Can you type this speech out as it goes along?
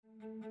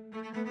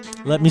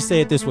let me say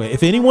it this way.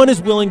 If anyone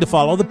is willing to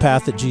follow the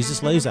path that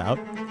Jesus lays out,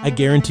 I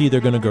guarantee they're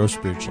going to grow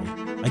spiritually.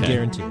 I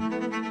guarantee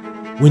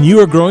it. When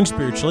you are growing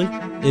spiritually,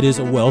 it is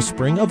a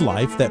wellspring of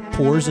life that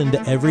pours into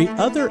every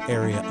other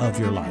area of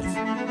your life.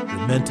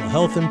 Your mental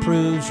health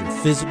improves, your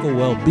physical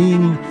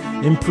well-being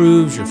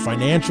improves, your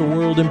financial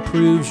world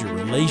improves, your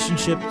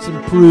relationships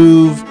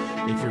improve.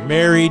 If you're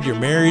married, your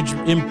marriage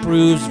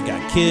improves. You've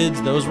got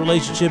kids, those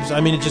relationships. I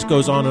mean, it just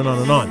goes on and on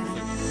and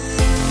on.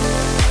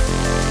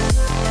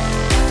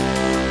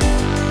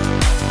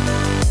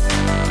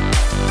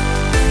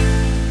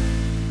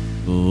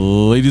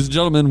 Ladies and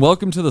gentlemen,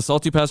 welcome to the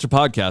Salty Pastor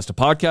Podcast, a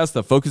podcast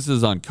that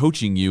focuses on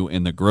coaching you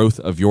in the growth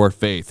of your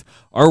faith.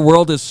 Our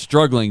world is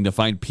struggling to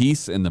find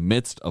peace in the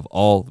midst of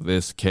all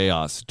this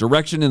chaos,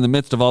 direction in the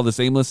midst of all this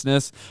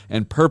aimlessness,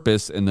 and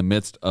purpose in the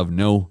midst of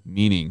no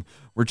meaning.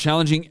 We're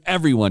challenging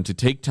everyone to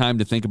take time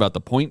to think about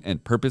the point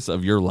and purpose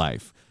of your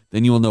life.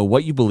 Then you will know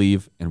what you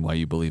believe and why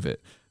you believe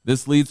it.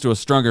 This leads to a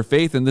stronger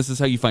faith, and this is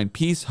how you find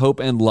peace,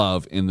 hope, and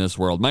love in this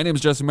world. My name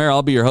is Justin Mayer.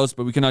 I'll be your host,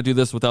 but we cannot do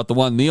this without the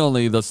one, the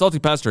only, the Salty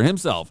Pastor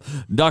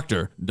himself,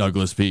 Dr.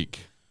 Douglas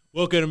Peak.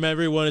 Welcome,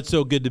 everyone. It's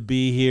so good to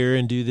be here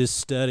and do this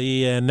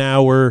study. And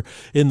now we're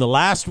in the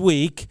last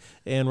week,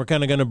 and we're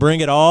kind of going to bring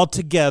it all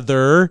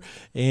together.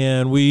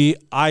 And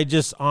I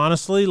just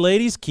honestly,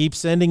 ladies, keep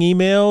sending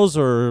emails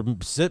or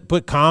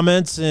put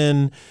comments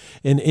in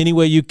any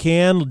way you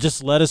can.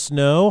 Just let us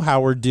know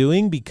how we're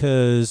doing,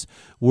 because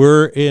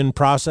we're in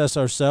process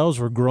ourselves.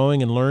 We're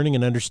growing and learning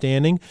and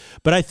understanding.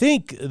 But I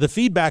think the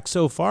feedback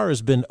so far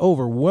has been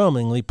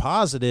overwhelmingly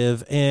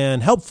positive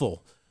and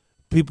helpful.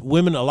 A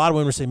lot of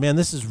women are saying, man,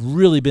 this has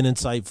really been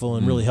insightful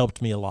and really helped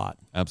me a lot.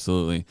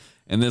 Absolutely.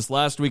 And this is the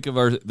last week of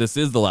our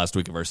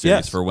series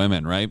Yes. for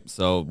women, right?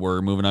 So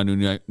we're moving on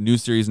to a new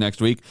series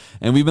next week.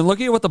 And we've been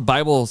looking at what the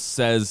Bible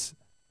says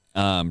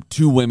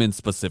to women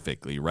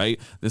specifically, right?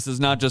 This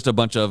is not just a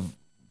bunch of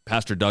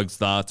Pastor Doug's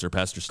thoughts or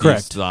Pastor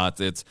Steve's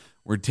thoughts.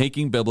 We're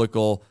taking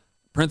biblical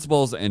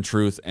principles and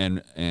truth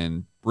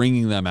and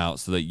bringing them out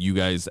so that you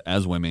guys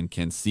as women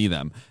can see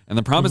them. And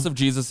the promise of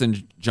Jesus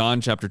in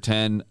John chapter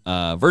 10,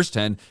 verse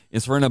 10,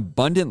 is for an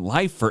abundant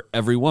life for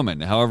every woman.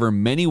 However,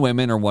 many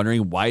women are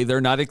wondering why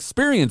they're not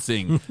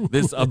experiencing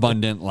this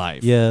abundant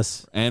life.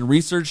 Yes. And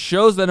research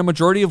shows that a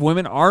majority of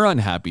women are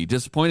unhappy,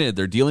 disappointed.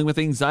 They're dealing with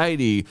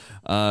anxiety.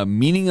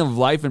 Meaning of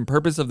life and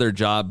purpose of their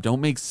job don't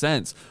make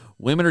sense.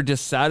 Women are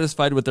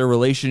dissatisfied with their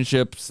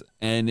relationships,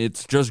 and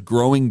it's just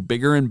growing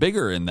bigger and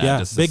bigger in that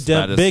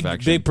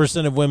dissatisfaction. Big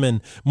percent of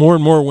women, more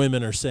and more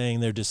women are saying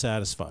they're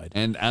dissatisfied.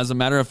 And as a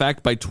matter of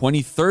fact, by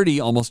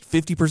 2030, almost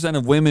 50%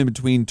 of women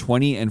between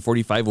 20 and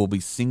 45 will be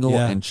single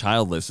and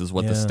childless, is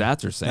what the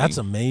stats are saying. That's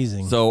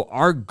amazing. So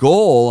our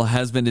goal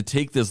has been to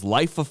take this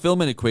life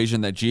fulfillment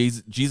equation that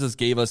Jesus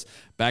gave us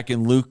back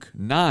in Luke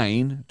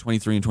 9,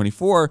 23 and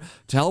 24,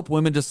 to help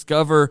women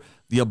discover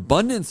the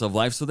abundance of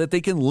life so that they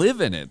can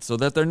live in it, so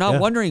that they're not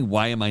wondering,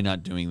 why am I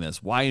not doing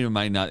this? Why am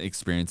I not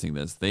experiencing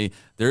this?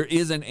 There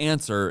is an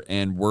answer,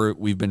 and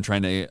we've been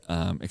trying to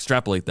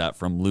extrapolate that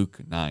from Luke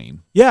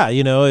 9. Yeah,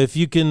 if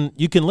you can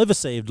live a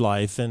saved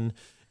life, and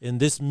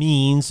this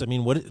means,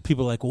 what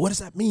people are like, well, what does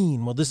that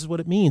mean? Well, this is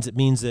what it means. It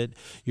means that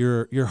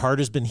your heart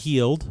has been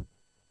healed,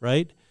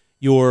 right?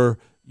 Your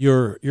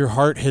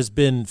heart has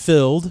been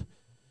filled.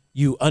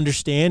 You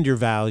understand your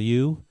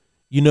value.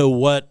 You know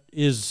what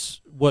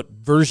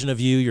version of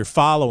you you're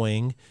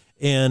following.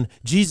 And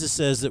Jesus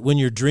says that when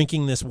you're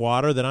drinking this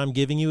water that I'm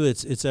giving you,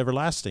 it's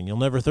everlasting. You'll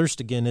never thirst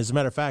again. As a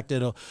matter of fact,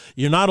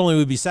 you're not only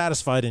will be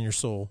satisfied in your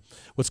soul,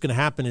 what's going to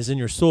happen is in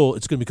your soul,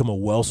 it's going to become a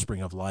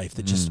wellspring of life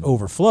that just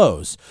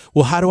overflows.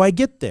 Well, how do I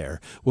get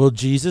there? Well,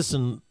 Jesus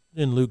in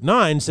Luke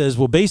 9 says,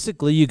 well,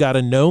 basically you got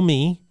to know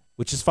me,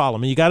 which is follow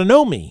me. You got to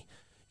know me.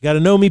 You got to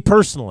know me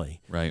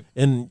personally. Right.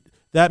 And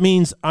that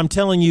means I'm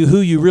telling you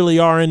who you really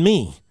are in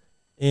me,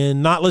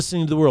 and not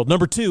listening to the world.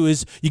 Number 2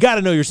 is you got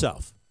to know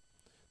yourself.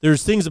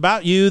 There's things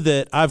about you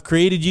that I've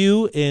created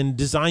you and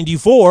designed you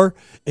for,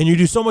 and you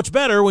do so much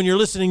better when you're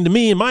listening to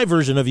me and my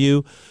version of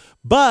you.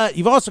 But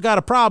you've also got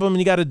a problem,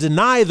 and you got to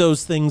deny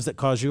those things that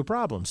cause you a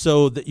problem.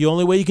 So the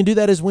only way you can do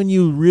that is when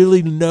you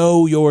really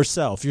know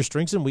yourself, your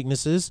strengths and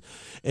weaknesses,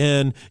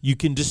 and you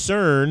can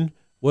discern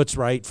what's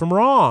right from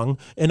wrong.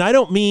 And I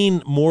don't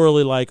mean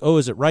morally like, oh,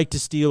 is it right to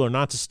steal or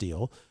not to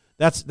steal?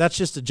 That's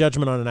just a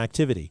judgment on an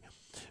activity.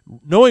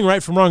 Knowing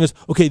right from wrong is,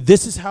 okay,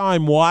 this is how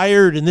I'm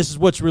wired, and this is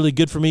what's really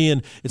good for me.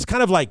 And it's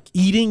kind of like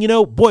eating,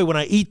 boy, when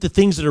I eat the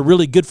things that are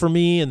really good for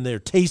me and they're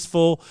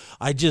tasteful,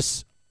 I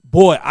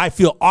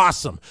feel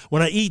awesome.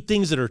 When I eat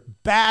things that are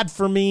bad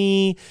for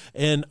me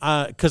and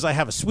because I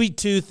have a sweet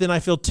tooth, then I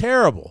feel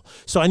terrible.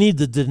 So I need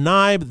to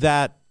deny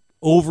that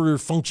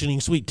over-functioning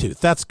sweet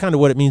tooth. That's kind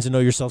of what it means to know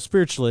yourself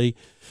spiritually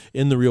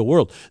in the real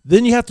world.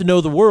 Then you have to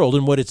know the world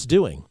and what it's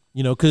doing.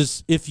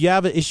 Because if you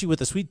have an issue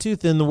with a sweet tooth,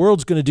 then the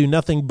world's going to do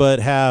nothing but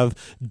have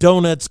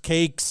donuts,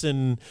 cakes,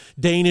 and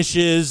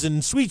Danishes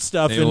and sweet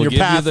stuff in your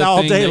path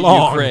all day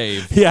long. You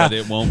crave, but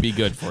it won't be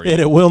good for you.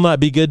 And it will not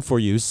be good for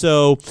you.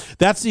 So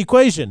that's the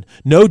equation.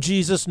 Know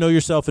Jesus, know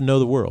yourself, and know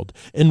the world.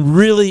 And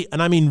really,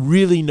 and I mean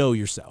really know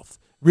yourself.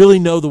 Really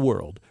know the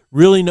world.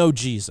 really know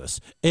Jesus.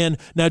 And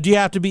now, do you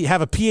have to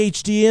have a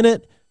PhD in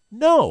it?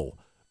 No,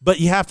 but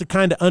you have to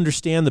kind of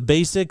understand the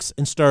basics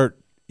and start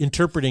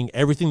interpreting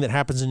everything that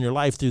happens in your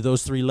life through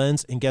those three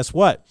lenses. And guess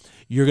what?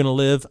 You're going to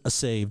live a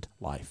saved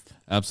life.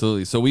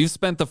 Absolutely. So we've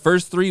spent the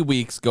first 3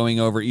 weeks going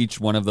over each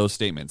one of those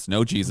statements.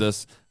 Know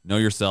Jesus, know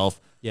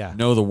yourself,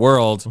 know the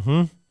world.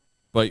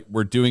 But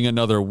we're doing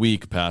another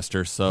week,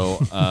 Pastor.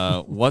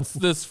 So what's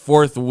this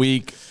 4th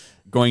week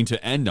going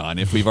to end on?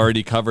 If we've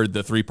already covered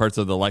the 3 parts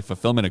of the life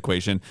fulfillment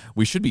equation,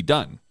 we should be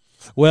done.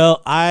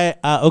 Well,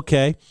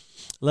 okay.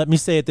 Let me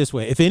say it this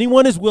way. If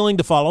anyone is willing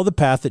to follow the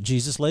path that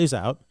Jesus lays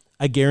out,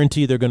 I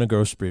guarantee they're going to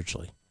grow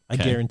spiritually. I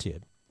guarantee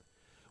it.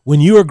 When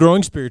you are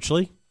growing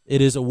spiritually, it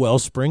is a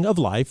wellspring of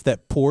life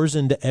that pours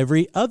into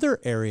every other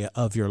area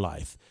of your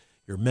life.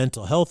 Your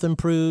mental health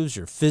improves,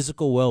 your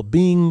physical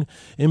well-being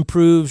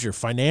improves, your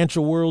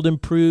financial world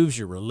improves,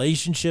 your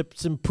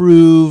relationships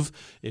improve.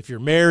 If you're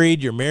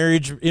married, your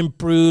marriage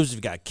improves. If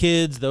you've got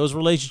kids, those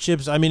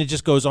relationships, I mean, it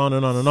just goes on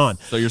and on and on.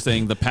 So you're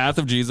saying the path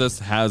of Jesus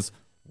has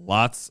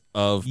lots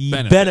of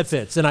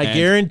benefits. And I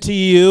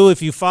guarantee you,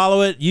 if you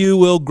follow it, you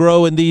will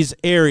grow in these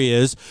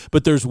areas.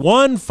 But there's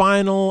one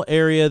final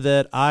area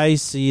that I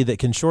see that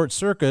can short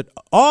circuit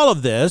all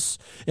of this,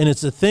 and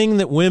it's a thing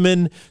that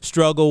women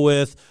struggle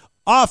with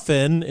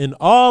often in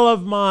all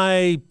of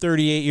my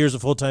 38 years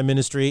of full-time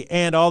ministry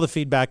and all the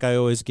feedback I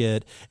always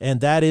get,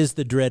 and that is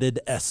the dreaded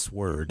S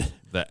word.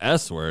 The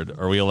S word?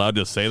 Are we allowed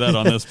to say that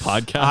on this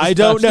podcast? I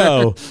don't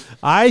know.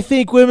 I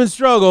think women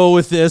struggle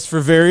with this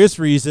for various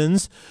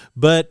reasons,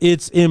 but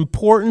it's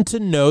important to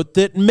note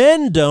that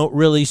men don't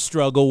really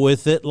struggle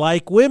with it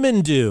like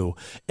women do.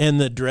 And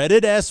the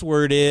dreaded S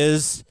word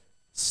is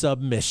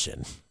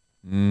submission.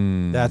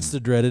 That's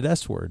the dreaded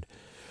S word.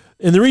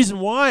 And the reason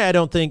why I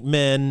don't think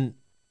men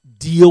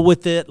deal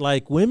with it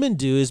like women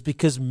do is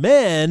because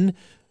men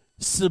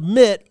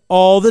submit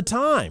all the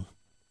time.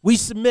 We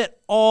submit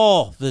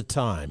all the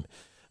time.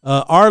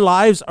 Our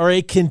lives are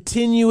a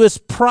continuous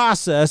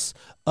process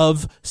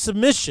of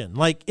submission,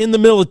 like in the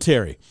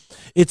military.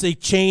 It's a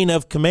chain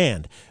of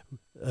command.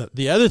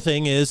 The other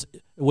thing is,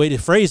 a way to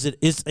phrase it,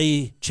 is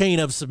a chain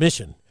of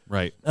submission.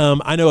 Right.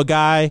 I know a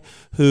guy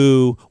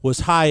who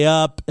was high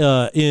up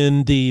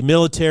in the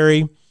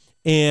military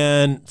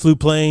and flew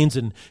planes,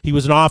 and he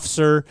was an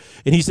officer,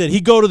 and he said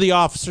he'd go to the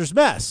officers'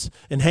 mess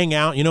and hang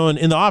out,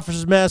 in the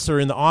officers' mess or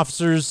in the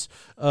officers'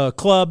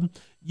 club.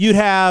 You'd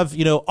have,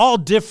 all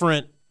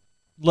different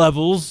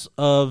levels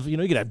of, you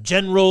could have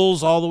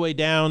generals all the way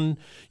down,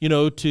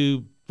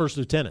 to first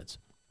lieutenants.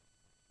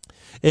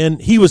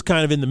 And he was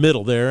kind of in the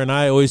middle there, and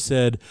I always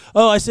said,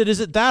 is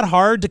it that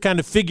hard to kind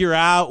of figure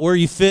out where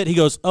you fit? He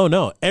goes, oh,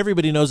 no,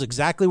 everybody knows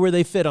exactly where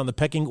they fit on the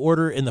pecking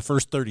order in the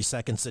first 30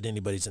 seconds that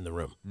anybody's in the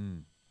room.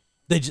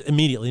 They just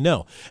immediately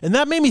know. And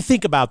that made me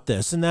think about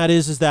this, and that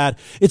is that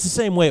it's the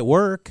same way at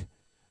work.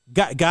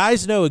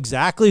 Guys know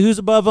exactly who's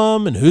above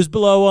them and who's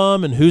below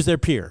them and who's their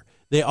peer.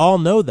 They all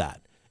know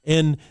that,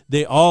 and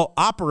they all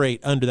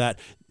operate under that.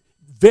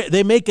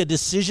 They make a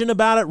decision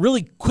about it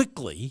really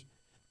quickly,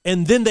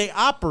 and then they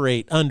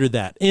operate under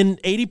that.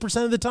 And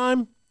 80% of the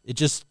time, it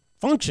just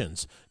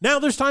functions. Now,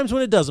 there's times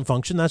when it doesn't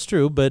function. That's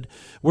true. But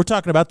we're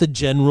talking about the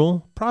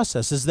general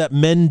processes that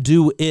men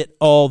do it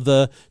all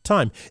the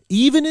time.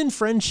 Even in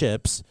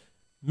friendships,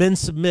 men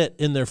submit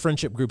in their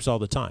friendship groups all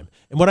the time.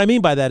 And what I mean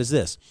by that is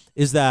this,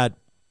 is that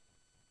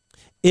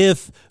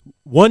if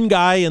one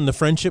guy in the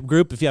friendship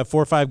group, if you have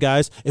 4 or 5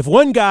 guys, if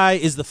one guy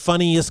is the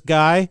funniest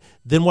guy,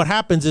 then what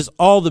happens is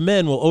all the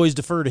men will always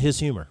defer to his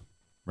humor.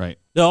 Right.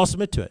 They'll all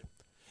submit to it.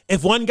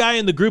 If one guy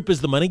in the group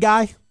is the money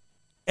guy,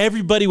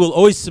 everybody will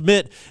always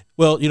submit.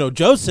 Well,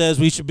 Joe says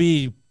we should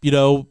be,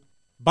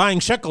 buying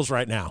shekels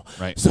right now.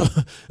 Right. So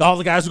all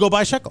the guys will go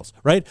buy shekels,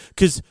 right?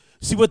 Because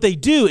see, what they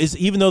do is,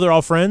 even though they're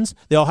all friends,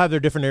 they all have their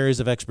different areas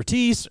of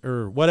expertise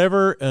or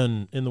whatever,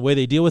 and in the way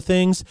they deal with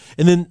things.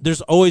 And then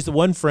there's always the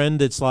one friend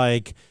that's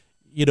like,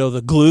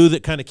 the glue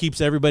that kind of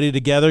keeps everybody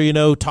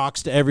together,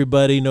 talks to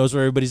everybody, knows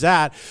where everybody's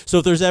at. So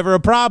if there's ever a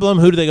problem,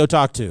 who do they go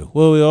talk to?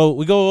 Well,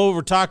 we go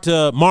over talk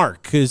to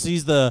Mark, because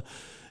he's the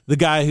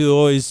guy who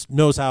always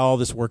knows how all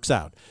this works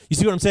out. You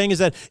see what I'm saying? Is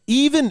that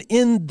even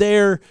in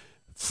their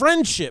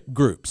friendship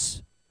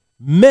groups,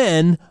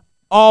 men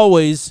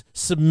always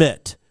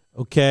submit,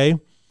 okay?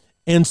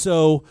 And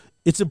so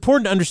it's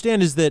important to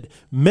understand is that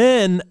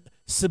men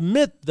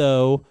submit,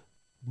 though,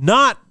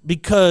 not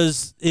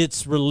because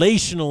it's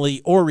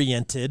relationally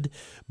oriented,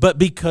 but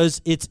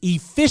because it's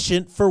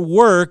efficient for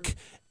work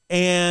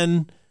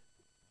and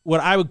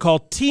what I would call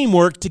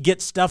teamwork to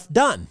get stuff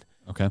done.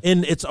 Okay.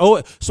 And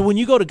so when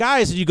you go to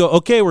guys and you go,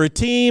 okay, we're a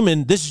team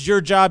and this is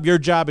your job,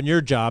 and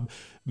your job,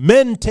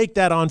 men take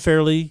that on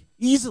fairly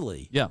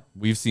easily. Yeah.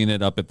 We've seen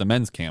it up at the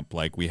men's camp.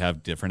 Like, we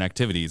have different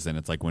activities, and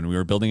it's like when we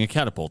were building a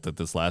catapult at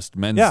this last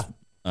men's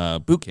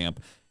boot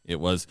camp, it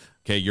was,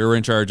 okay, you're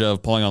in charge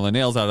of pulling all the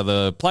nails out of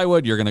the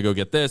plywood. You're going to go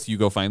get this. You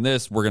go find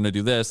this. We're going to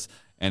do this.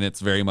 And it's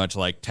very much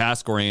like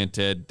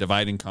task-oriented,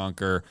 divide and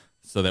conquer,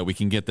 so that we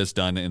can get this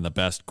done in the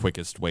best,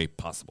 quickest way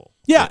possible.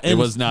 Yeah. It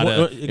was not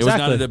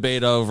a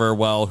debate over,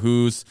 well,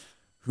 who's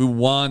who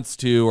wants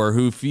to or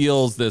who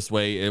feels this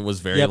way. It was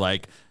very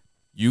like,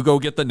 you go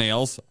get the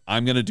nails,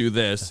 I'm going to do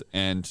this.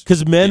 And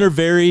because men are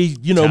very,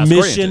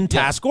 mission, Yeah.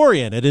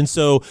 task-oriented. And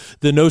so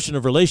the notion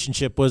of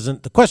relationship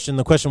wasn't the question.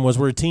 The question was,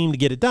 we're a team to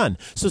get it done.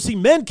 So see,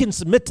 men can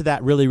submit to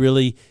that really,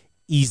 really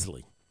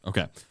easily.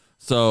 Okay.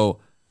 So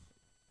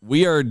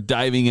we are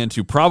diving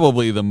into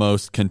probably the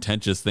most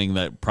contentious thing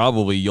that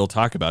probably you'll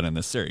talk about in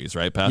this series,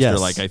 right, Pastor? Yes.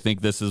 Like, I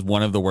think this is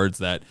one of the words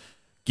that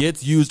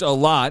gets used a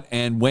lot,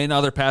 and when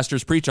other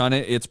pastors preach on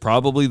it, it's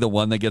probably the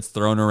one that gets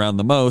thrown around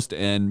the most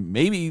and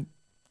maybe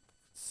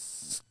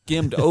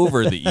skimmed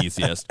over the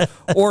easiest,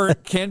 or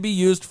can be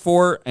used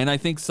for, and I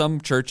think some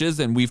churches,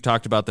 and we've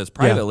talked about this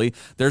privately,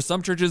 there's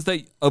some churches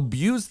that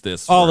abuse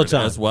this all the word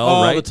time as well,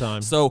 all right? the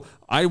time. So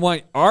I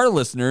want our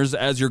listeners,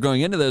 as you're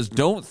going into this,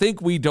 don't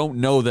think we don't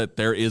know that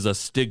there is a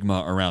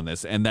stigma around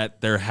this and that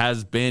there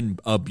has been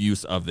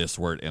abuse of this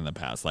word in the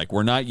past. Like,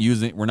 we're not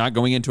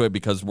going into it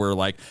because we're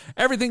like,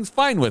 everything's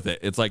fine with it.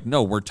 It's like,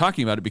 no, we're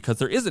talking about it because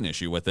there is an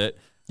issue with it.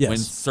 Yes. When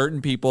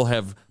certain people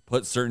have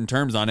put certain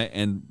terms on it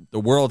and the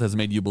world has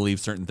made you believe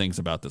certain things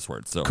about this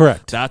word. So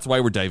Correct. That's why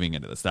we're diving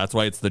into this. That's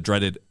why it's the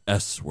dreaded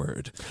S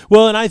word.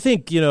 Well, and I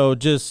think, you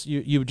just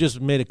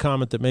made a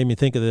comment that made me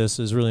think of this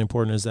is really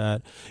important, is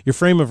that your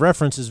frame of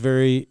reference is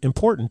very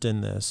important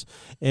in this.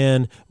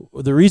 And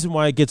the reason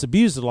why it gets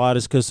abused a lot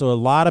is because a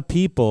lot of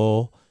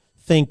people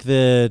think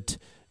that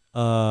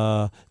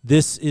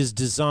this is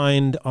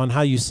designed on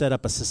how you set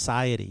up a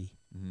society,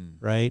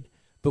 right?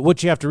 But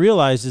what you have to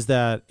realize is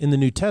that in the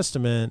New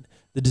Testament,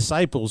 the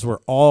disciples were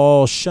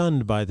all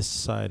shunned by the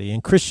society,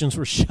 and Christians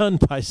were shunned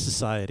by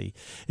society.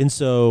 And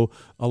so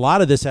a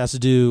lot of this has to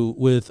do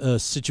with a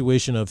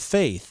situation of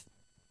faith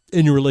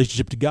in your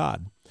relationship to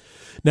God.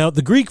 Now,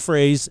 the Greek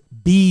phrase,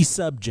 be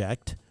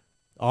subject,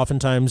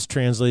 oftentimes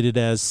translated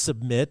as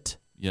submit,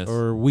 Yes.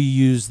 or we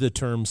use the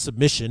term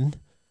submission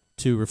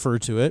to refer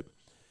to it,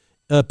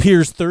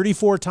 appears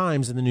 34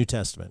 times in the New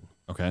Testament.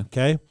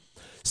 Okay?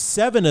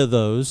 7 of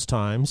those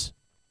times,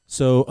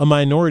 so a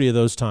minority of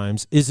those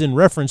times, is in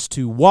reference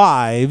to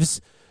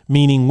wives,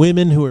 meaning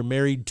women who are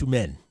married to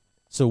men.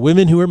 So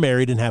women who are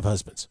married and have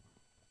husbands.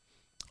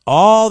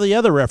 All the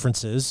other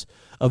references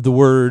of the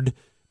word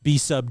be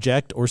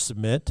subject or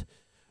submit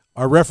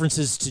are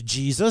references to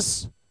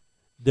Jesus.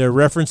 They're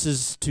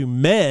references to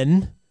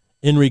men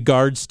in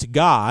regards to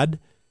God,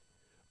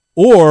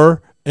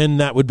 and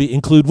that would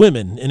include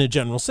women in a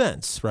general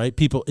sense, right?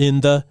 People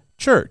in the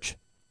church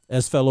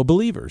as fellow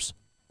believers.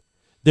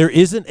 There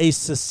isn't a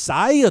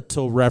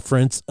societal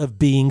reference of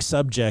being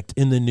subject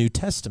in the New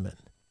Testament,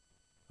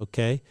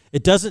 okay?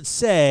 It doesn't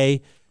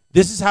say,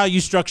 this is how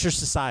you structure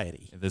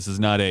society. This is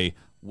not a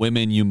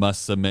women you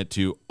must submit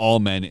to all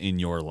men in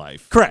your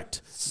life.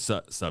 Correct.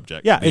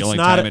 Subject. Yeah, The it's only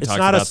not time it it's talks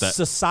not a about that.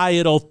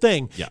 societal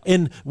thing. Yeah.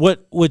 And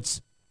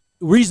what's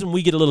reason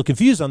we get a little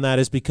confused on that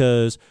is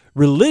because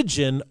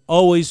religion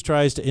always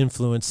tries to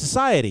influence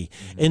society.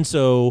 And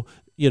so,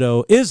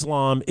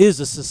 Islam is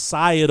a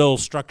societal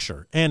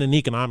structure and an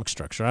economic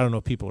structure. I don't know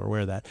if people are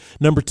aware of that.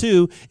 Number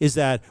 2 is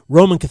that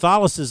Roman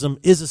Catholicism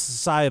is a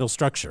societal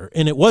structure,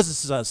 and it was a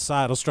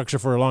societal structure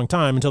for a long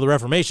time until the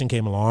Reformation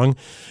came along.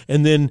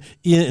 And then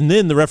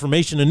the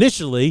Reformation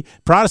initially,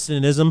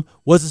 Protestantism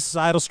was a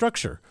societal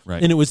structure.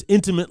 Right. And it was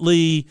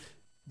intimately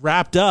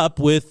wrapped up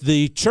with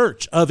the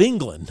Church of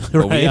England. But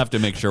Right? we have to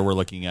make sure we're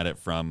looking at it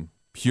from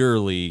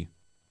purely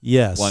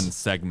Yes. one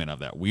segment of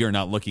that. We are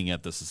not looking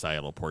at the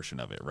societal portion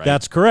of it, right?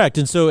 That's correct.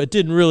 And so it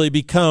didn't really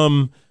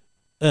become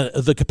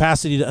the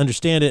capacity to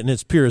understand it in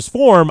its purest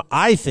form,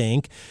 I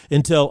think,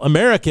 until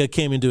America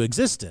came into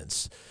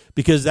existence,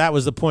 because that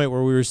was the point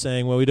where we were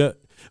saying, well,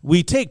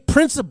 we take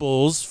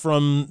principles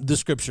from the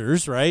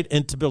scriptures, right,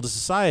 and to build a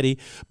society,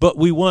 but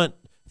we want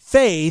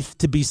faith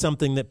to be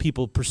something that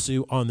people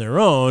pursue on their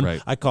own.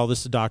 Right. I call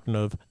this the doctrine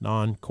of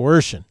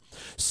non-coercion.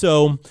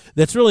 So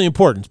that's really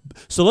important.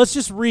 So let's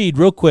just read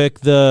real quick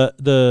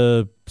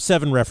the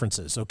 7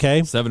 references,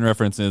 okay? 7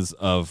 references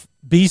of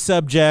Be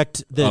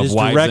subject that Of is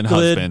wives and directed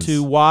husbands.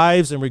 to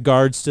wives in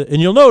regards to,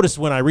 and you'll notice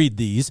when I read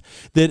these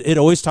that it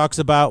always talks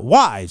about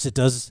wives. It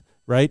does,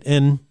 right,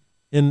 in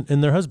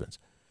their husbands.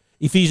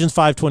 Ephesians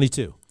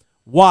 5:22.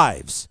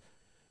 Wives,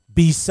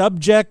 be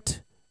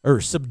subject or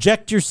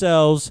subject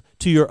yourselves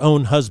to your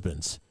own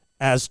husbands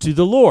as to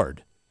the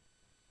Lord.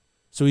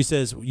 So he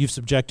says, you've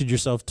subjected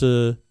yourself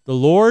to the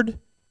Lord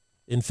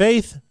in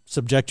faith,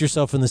 subject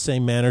yourself in the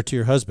same manner to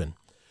your husband.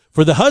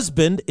 For the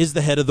husband is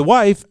the head of the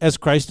wife, as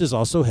Christ is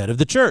also head of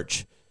the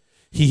church,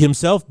 he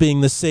himself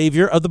being the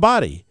Savior of the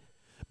body.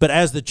 But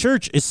as the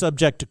church is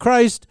subject to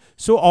Christ,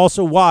 so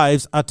also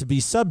wives ought to be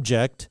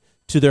subject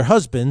to their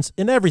husbands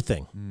in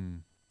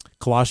everything.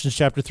 Colossians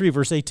chapter 3,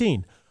 verse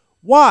 18.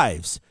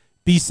 Wives,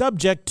 be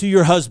subject to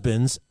your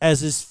husbands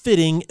as is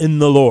fitting in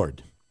the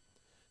Lord.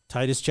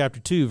 Titus chapter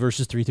 2,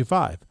 verses 3 through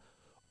 5.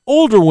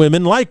 Older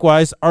women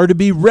likewise are to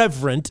be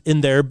reverent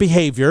in their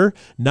behavior,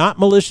 not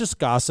malicious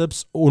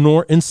gossips,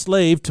 nor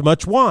enslaved to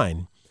much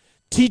wine,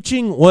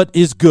 teaching what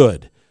is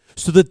good,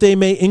 so that they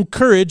may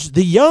encourage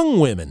the young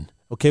women.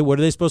 Okay, what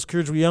are they supposed to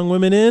encourage young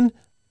women in?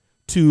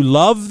 To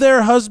love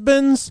their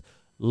husbands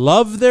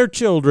love their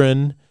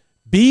children,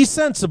 be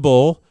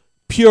sensible,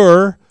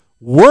 pure,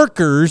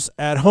 workers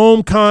at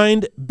home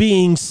kind,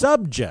 being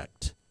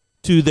subject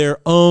to their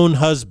own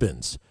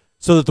husbands,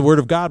 so that the word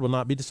of God will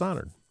not be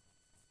dishonored.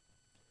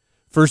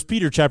 1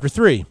 Peter chapter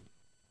 3.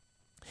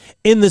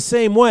 In the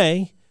same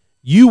way,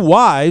 you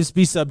wives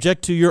be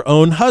subject to your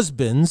own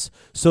husbands,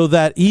 so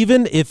that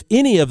even if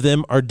any of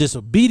them are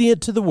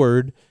disobedient to the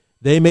word,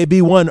 they may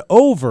be won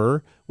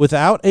over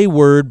without a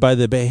word by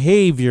the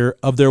behavior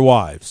of their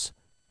wives,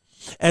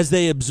 as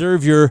they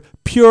observe your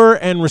pure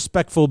and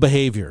respectful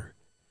behavior.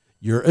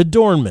 Your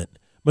adornment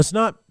must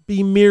not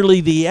be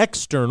merely the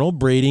external,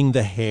 braiding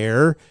the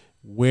hair,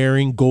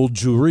 wearing gold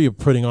jewelry, or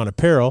putting on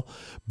apparel,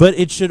 but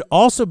it should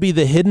also be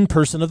the hidden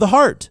person of the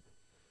heart,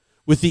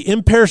 with the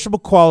imperishable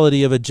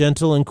quality of a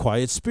gentle and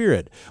quiet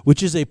spirit,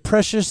 which is a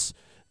precious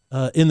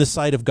in the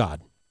sight of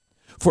God.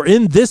 For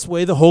in this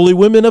way the holy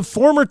women of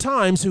former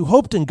times who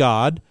hoped in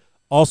God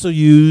also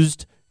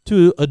used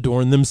to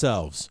adorn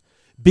themselves,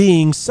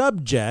 being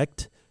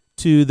subject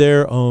to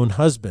their own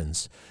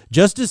husbands.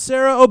 Just as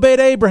Sarah obeyed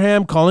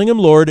Abraham, calling him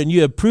Lord, and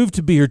you have proved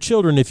to be her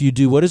children if you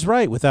do what is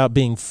right, without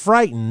being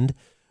frightened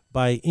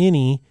by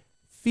any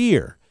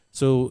fear.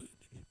 So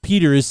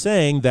Peter is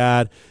saying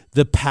that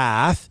the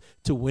path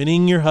to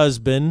winning your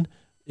husband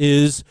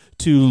is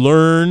to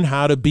learn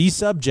how to be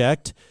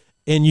subject,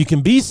 and you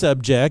can be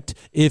subject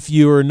if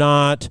you are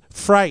not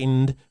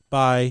frightened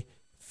by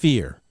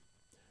fear.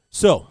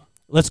 So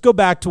let's go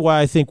back to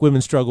why I think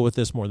women struggle with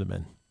this more than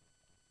men.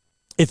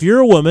 If you're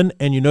a woman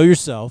and you know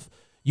yourself,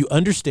 you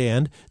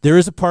understand there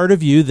is a part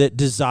of you that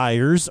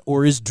desires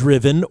or is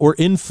driven or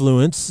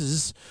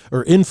influences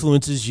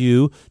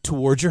you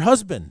towards your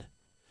husband.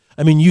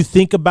 I mean, you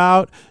think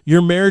about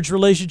your marriage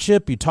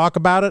relationship, you talk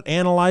about it,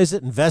 analyze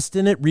it, invest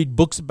in it, read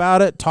books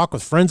about it, talk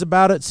with friends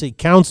about it, seek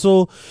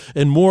counsel,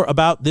 and more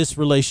about this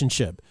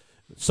relationship.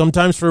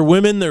 Sometimes for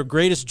women, their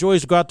greatest joy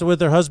is to go out with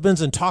their husbands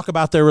and talk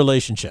about their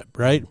relationship,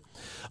 right?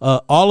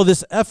 All of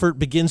this effort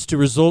begins to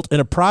result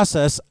in a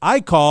process I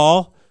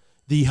call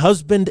the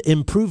Husband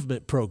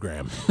Improvement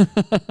Program.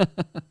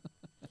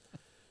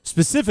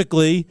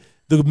 Specifically,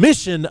 the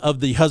mission of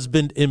the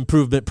Husband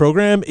Improvement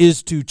Program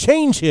is to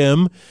change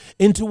him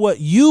into what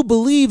you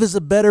believe is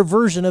a better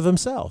version of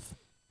himself.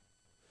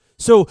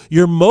 So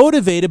you're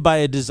motivated by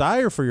a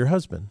desire for your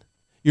husband.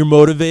 You're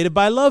motivated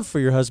by love for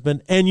your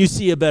husband, and you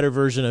see a better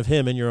version of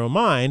him in your own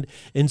mind.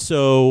 And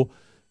so,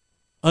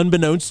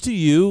 unbeknownst to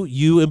you,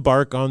 you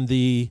embark on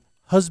the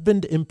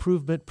Husband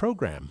Improvement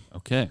Program.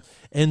 Okay.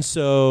 And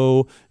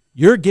so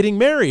you're getting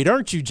married,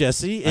 aren't you,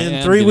 Jesse,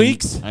 in 3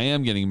 weeks? I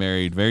am getting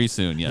married very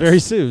soon, yes. Very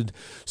soon.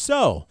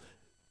 So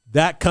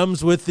that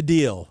comes with the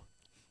deal.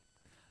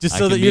 Just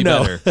so that you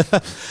know.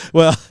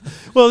 well,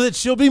 that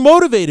she'll be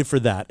motivated for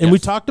that. And we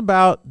talked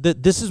about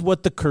that this is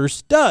what the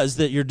curse does,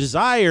 that your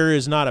desire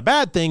is not a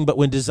bad thing, but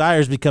when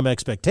desires become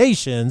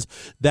expectations,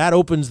 that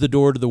opens the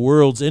door to the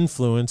world's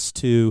influence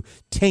to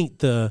taint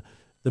the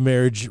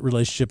marriage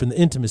relationship and the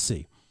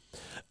intimacy.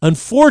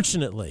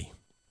 Unfortunately,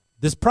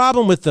 this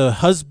problem with the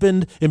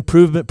Husband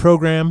Improvement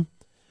Program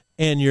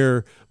and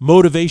your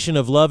motivation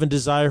of love and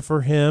desire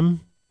for him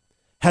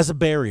has a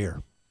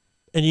barrier.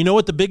 And you know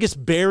what the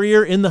biggest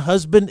barrier in the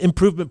Husband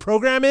Improvement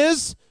Program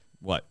is?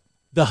 What?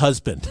 The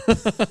husband.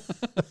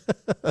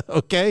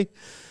 Okay?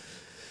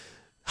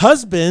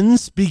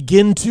 Husbands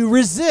begin to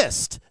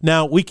resist.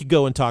 Now, we could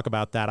go and talk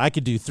about that. I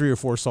could do 3 or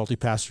 4 salty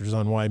pastors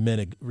on why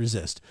men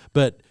resist.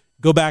 But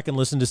go back and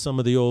listen to some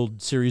of the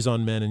old series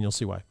on men, and you'll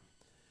see why.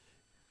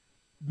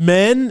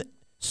 Men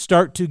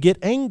start to get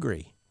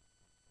angry.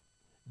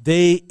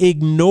 They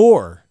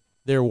ignore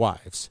their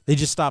wives. They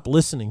just stop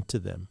listening to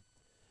them.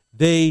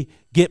 They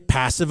get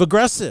passive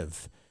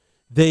aggressive.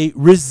 They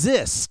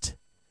resist.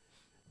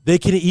 They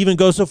can even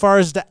go so far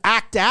as to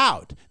act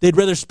out. They'd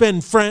rather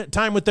spend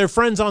time with their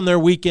friends on their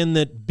weekend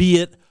than be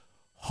at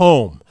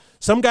home.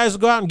 Some guys will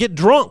go out and get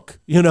drunk,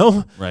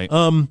 right?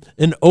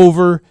 And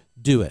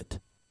overdo it.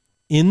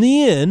 In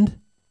the end,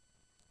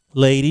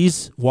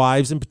 ladies,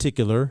 wives in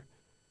particular,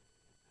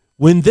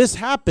 when this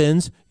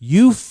happens,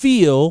 you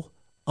feel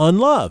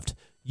unloved.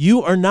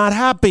 You are not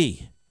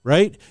happy,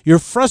 right? You're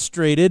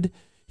frustrated.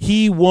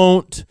 He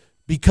won't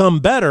become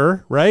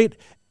better, right?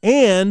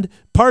 And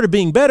part of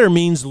being better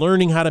means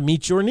learning how to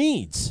meet your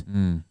needs.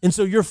 And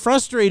so you're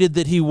frustrated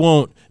that he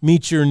won't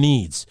meet your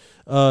needs.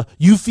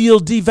 You feel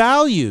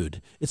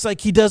devalued. It's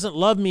like he doesn't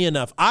love me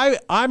enough.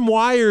 I'm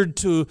wired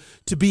to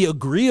be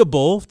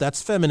agreeable.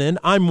 That's feminine.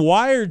 I'm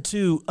wired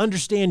to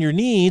understand your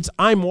needs.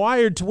 I'm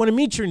wired to want to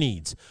meet your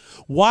needs.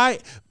 Why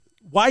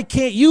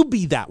can't you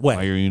be that way?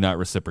 Why are you not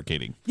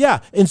reciprocating? Yeah.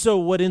 And so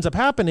what ends up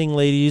happening,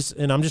 ladies,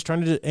 and I'm just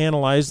trying to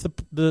analyze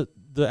the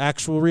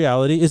actual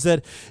reality, is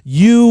that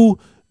you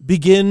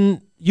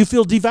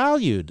feel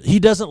devalued. He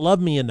doesn't love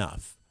me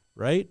enough,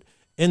 right?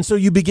 And so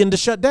you begin to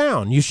shut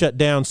down. You shut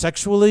down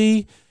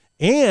sexually,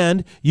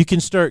 and you can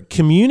start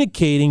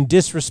communicating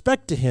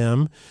disrespect to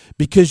him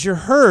because you're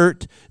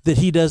hurt that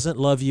he doesn't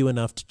love you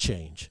enough to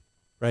change,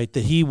 right?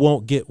 That he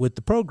won't get with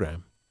the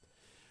program.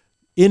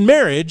 In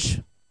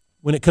marriage,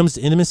 when it comes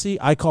to intimacy,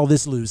 I call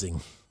this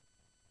losing.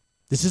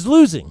 This is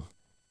losing.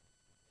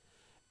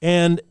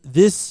 And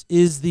this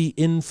is the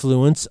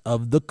influence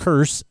of the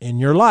curse in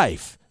your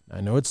life.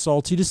 I know it's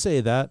salty to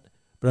say that,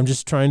 but I'm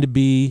just trying to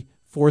be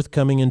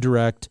forthcoming and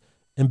direct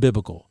and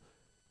biblical.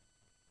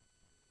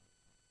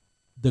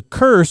 The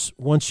curse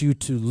wants you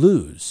to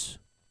lose.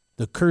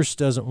 The curse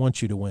doesn't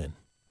want you to win.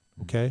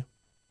 Okay?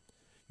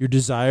 Your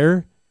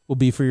desire will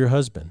be for your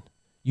husband.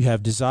 You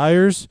have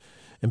desires,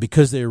 and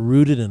because they are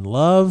rooted in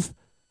love,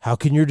 how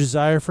can your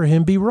desire for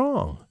him be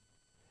wrong?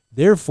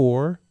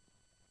 Therefore,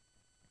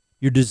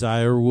 your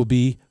desire will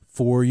be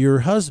for your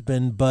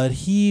husband, but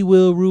he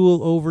will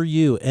rule over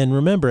you. And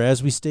remember,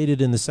 as we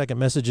stated in the second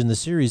message in the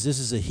series, this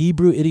is a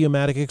Hebrew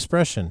idiomatic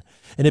expression.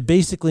 And it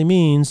basically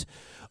means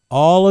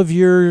all of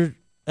your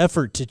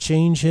effort to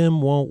change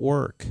him won't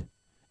work.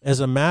 As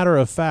a matter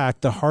of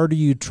fact, the harder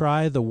you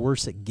try, the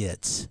worse it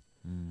gets.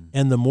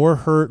 And the more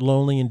hurt,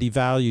 lonely, and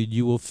devalued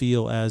you will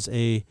feel as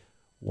a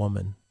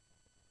woman.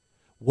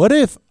 What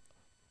if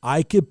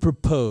I could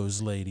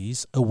propose,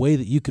 ladies, a way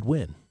that you could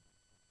win?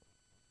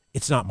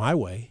 It's not my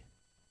way.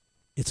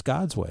 It's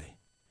God's way.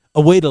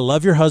 A way to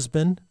love your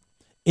husband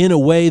in a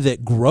way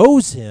that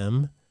grows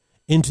him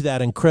into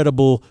that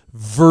incredible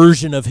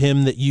version of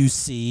him that you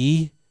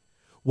see,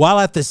 while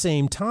at the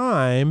same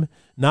time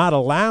not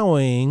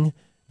allowing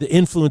the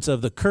influence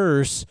of the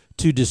curse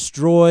to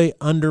destroy,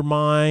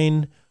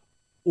 undermine,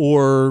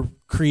 or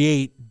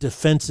create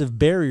defensive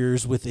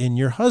barriers within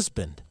your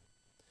husband.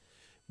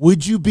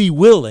 Would you be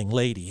willing,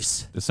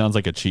 ladies? This sounds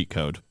like a cheat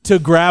code. To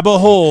grab a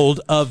hold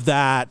of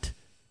that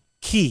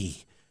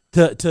key,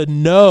 to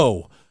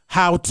know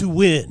how to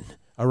win,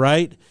 all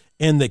right?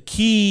 And the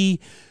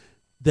key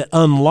that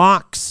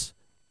unlocks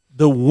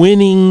the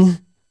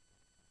winning,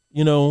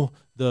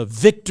 the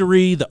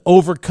victory, the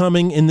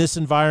overcoming in this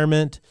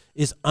environment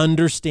is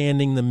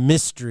understanding the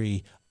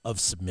mystery of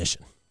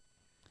submission.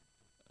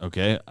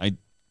 Okay,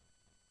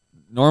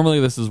 normally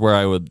this is where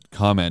I would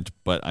comment,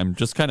 but I'm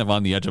just kind of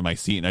on the edge of my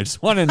seat, and I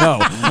just want to know.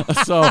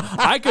 So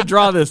I could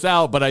draw this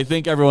out, but I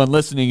think everyone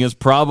listening is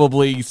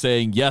probably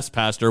saying, yes,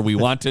 Pastor, we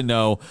want to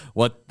know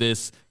what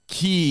this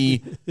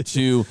key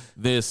to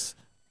this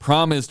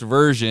promised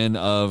version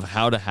of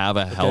how to have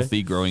a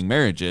healthy, growing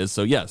marriage is.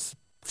 So yes,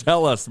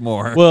 tell us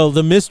more. Well,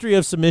 the mystery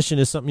of submission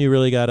is something you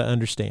really got to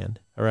understand,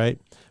 all right?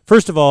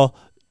 First of all,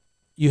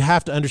 you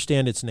have to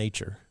understand its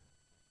nature.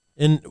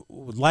 And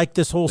like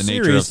this whole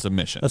series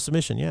nature of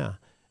submission, yeah,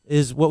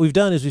 is what we've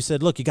done is we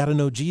said, look, you got to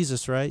know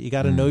Jesus, right? You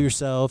got to know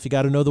yourself. You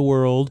got to know the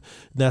world.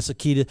 And that's the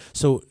key to.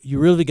 So you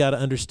really got to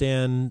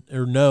understand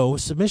or know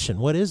submission.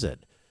 What is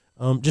it?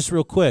 Just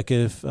real quick,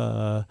 if you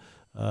have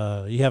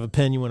a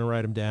pen, you want to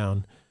write them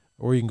down,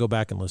 or you can go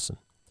back and listen.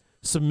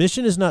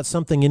 Submission is not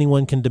something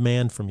anyone can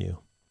demand from you.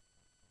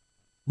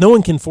 No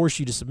one can force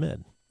you to submit.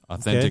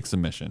 Authentic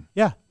submission.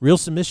 Yeah, real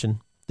submission.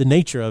 The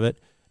nature of it.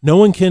 No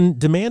one can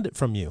demand it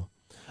from you.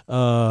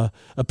 A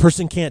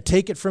person can't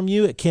take it from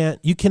you.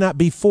 You cannot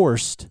be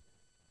forced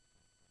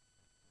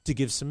to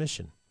give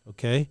submission,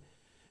 okay?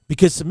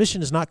 Because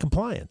submission is not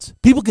compliance.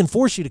 People can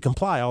force you to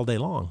comply all day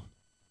long.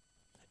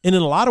 And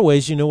in a lot of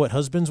ways, you know what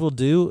husbands will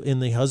do in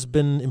the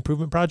Husband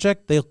Improvement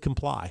Project? They'll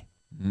comply.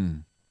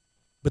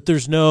 But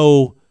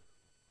they'll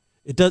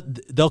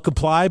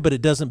comply, but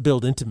it doesn't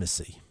build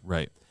intimacy.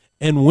 Right.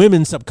 And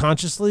women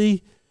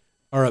subconsciously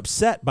are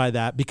upset by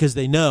that because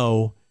they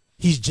know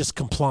he's just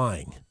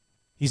complying.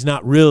 He's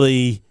not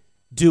really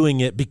doing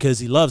it because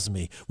he loves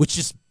me, which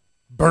just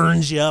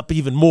burns you up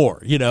even more,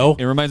 It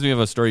reminds me of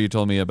a story you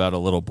told me about a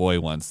little boy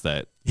once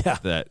can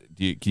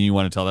you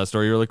want to tell that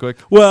story really quick?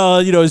 Well,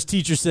 his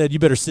teacher said, you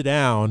better sit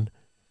down.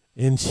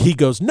 And he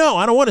goes, no,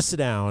 I don't want to sit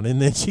down.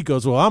 And then she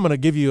goes, well, I'm going to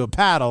give you a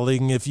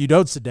paddling if you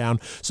don't sit down.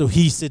 So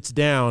he sits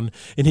down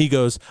and he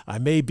goes, I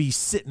may be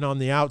sitting on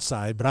the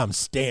outside, but I'm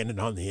standing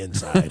on the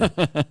inside.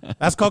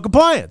 That's called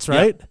compliance,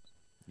 right?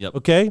 Yep.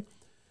 Okay.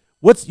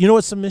 What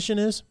submission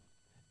is?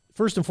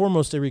 First and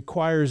foremost, it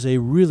requires a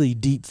really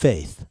deep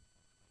faith.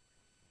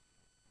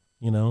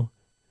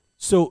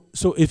 So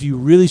if you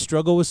really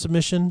struggle with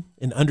submission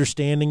and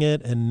understanding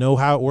it and know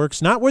how it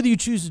works, not whether you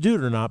choose to do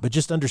it or not, but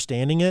just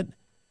understanding it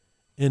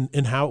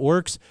and how it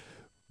works,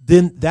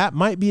 then that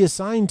might be a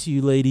sign to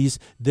you, ladies,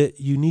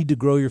 that you need to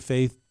grow your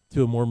faith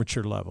to a more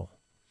mature level,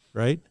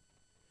 right?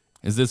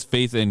 Is this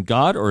faith in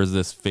God or is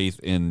this faith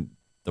in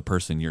the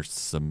person you're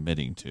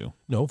submitting to?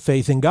 No,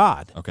 faith in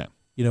God. Okay.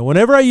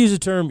 Whenever I use the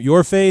term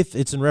your faith,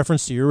 it's in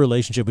reference to your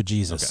relationship with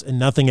Jesus and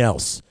nothing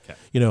else. Okay.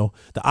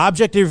 The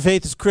object of your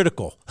faith is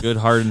critical. Good,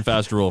 hard, and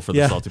fast rule for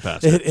the Salty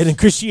Pastor. And in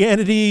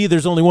Christianity,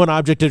 there's only one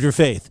object of your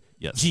faith.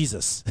 Yes.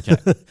 Jesus.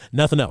 Okay.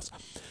 Nothing else.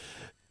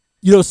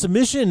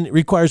 Submission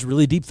requires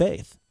really deep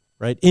faith,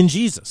 right? In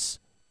Jesus,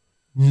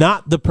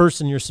 not the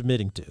person you're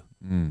submitting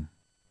to.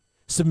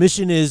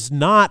 Submission is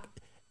not,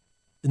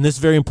 and this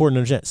is very important to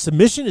understand,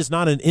 submission is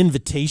not an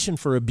invitation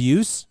for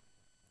abuse.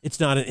 It's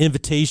not an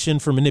invitation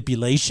for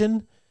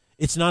manipulation.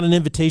 It's not an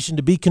invitation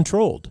to be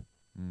controlled,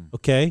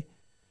 okay?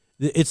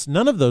 It's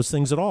none of those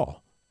things at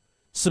all.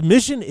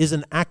 Submission is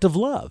an act of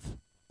love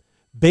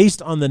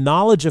based on the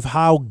knowledge of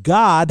how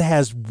God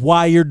has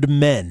wired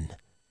men,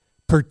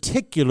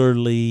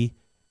 particularly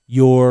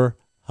your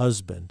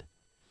husband.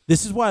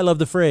 This is why I love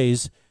the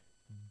phrase,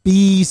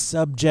 be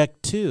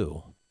subject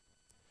to.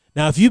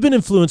 Now, if you've been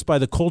influenced by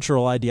the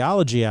cultural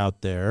ideology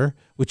out there,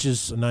 which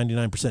is a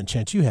 99%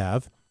 chance you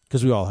have,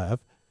 because we all have,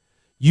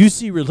 you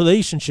see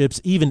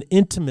relationships, even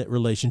intimate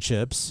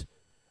relationships,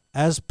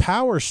 as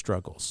power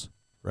struggles,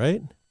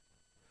 right?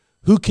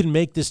 Who can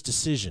make this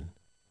decision,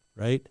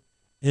 right?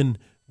 And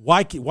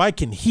why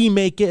can he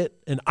make it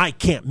and I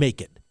can't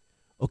make it?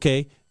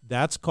 Okay,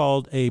 that's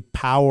called a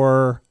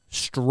power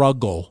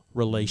struggle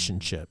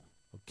relationship,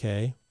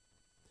 okay?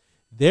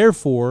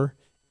 Therefore,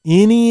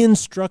 any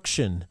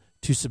instruction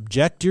to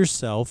subject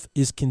yourself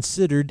is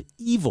considered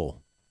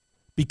evil,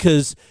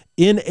 because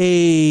in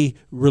a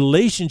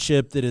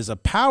relationship that is a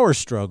power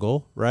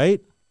struggle,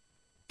 right?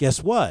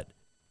 Guess what?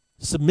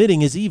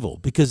 Submitting is evil,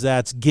 because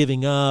that's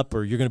giving up,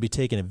 or you're going to be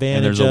taken advantage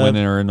of. And there's a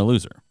winner and a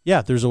loser.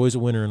 Yeah, there's always a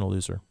winner and a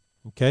loser.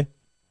 Okay?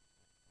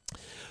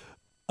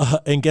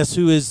 And guess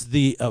who is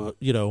the,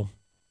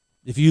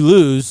 if you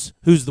lose,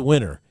 who's the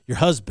winner? Your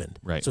husband.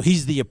 Right. So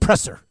he's the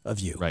oppressor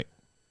of you. Right.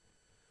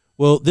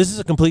 Well, this is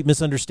a complete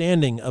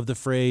misunderstanding of the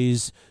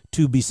phrase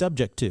to be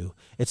subject to.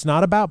 It's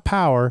not about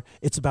power.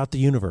 It's about the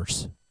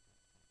universe.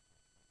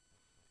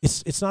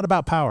 It's not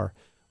about power.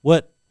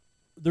 The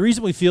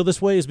reason we feel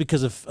this way is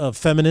because of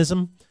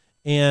feminism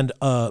and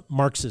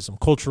Marxism,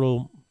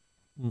 cultural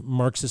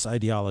Marxist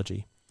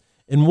ideology.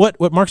 And what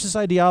Marxist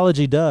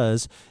ideology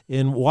does,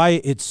 and why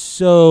it's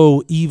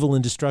so evil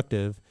and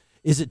destructive,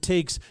 is it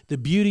takes the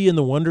beauty and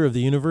the wonder of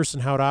the universe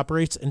and how it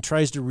operates and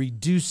tries to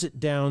reduce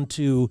it down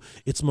to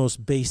its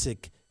most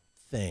basic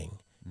thing,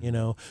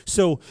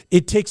 So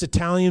it takes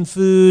Italian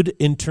food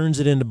and turns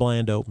it into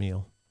bland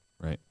oatmeal.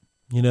 Right.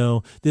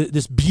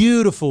 This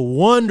beautiful,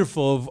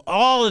 wonderful, of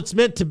all it's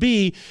meant to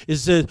be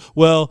is that,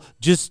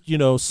 just,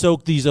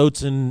 soak these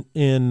oats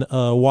in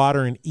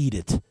water and eat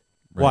it.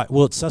 Right. Why?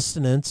 Well, it's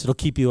sustenance. It'll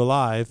keep you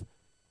alive.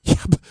 Yeah,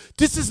 but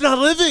this is not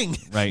living.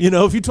 Right.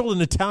 If you told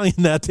an Italian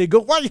that, they'd go,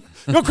 "Why?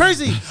 You're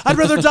crazy. I'd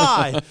rather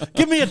die.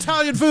 Give me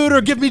Italian food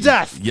or give me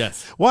death."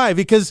 Yes. Why?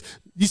 Because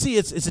you see,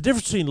 it's a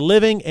difference between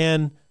living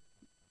and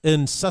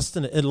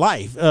sustenance and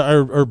life,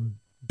 or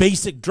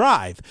basic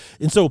drive.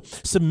 And so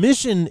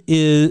submission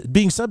is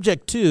being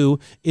subject to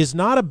is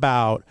not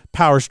about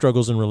power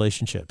struggles in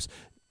relationships.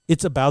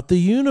 It's about the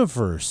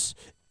universe.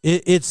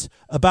 It's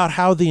about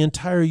how the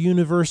entire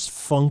universe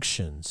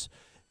functions.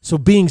 So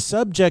being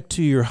subject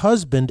to your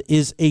husband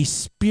is a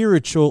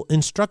spiritual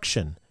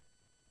instruction.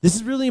 This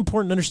is really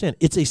important to understand.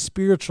 It's a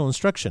spiritual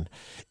instruction.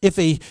 If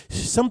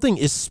something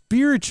is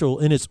spiritual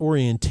in its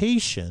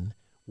orientation,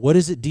 what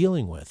is it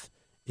dealing with?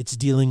 It's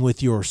dealing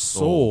with your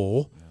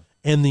soul.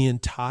 And the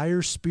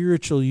entire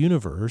spiritual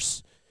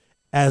universe,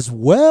 as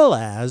well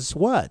as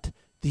what?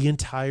 The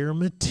entire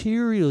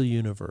material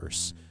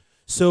universe.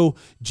 So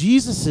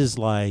Jesus is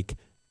like,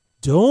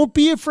 don't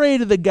be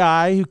afraid of the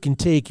guy who can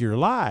take your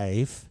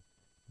life.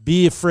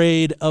 Be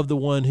afraid of the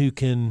one who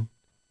can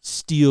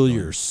steal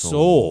your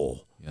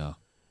soul. Yeah.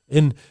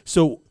 And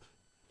so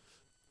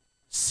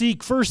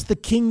seek first the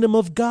kingdom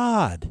of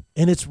God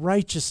and its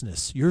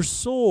righteousness, your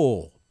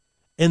soul.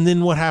 And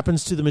then what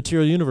happens to the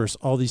material universe?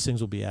 All these things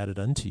will be added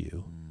unto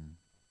you.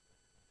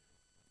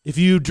 If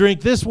you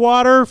drink this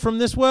water from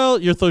this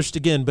well, you'll thirst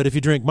again. But if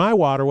you drink my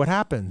water, what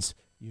happens?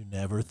 You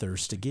never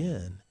thirst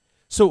again.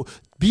 So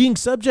being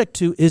subject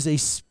to is a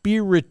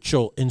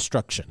spiritual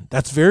instruction.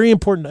 That's very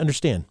important to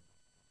understand,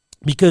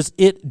 because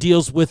it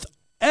deals with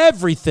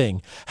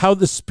everything, how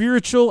the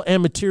spiritual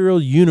and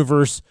material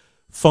universe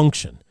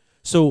function.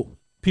 So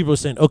people are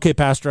saying, okay,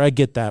 Pastor, I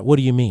get that. What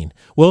do you mean?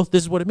 Well,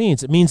 this is what it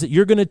means. It means that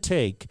you're going to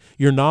take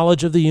your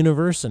knowledge of the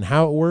universe and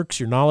how it works,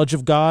 your knowledge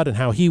of God and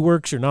how he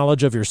works, your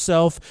knowledge of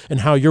yourself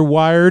and how you're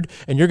wired,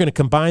 and you're going to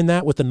combine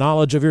that with the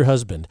knowledge of your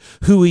husband,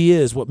 who he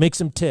is, what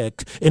makes him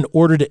tick, in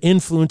order to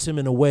influence him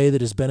in a way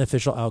that is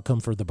beneficial outcome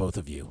for the both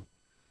of you.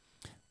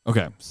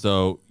 Okay,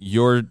 so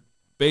you're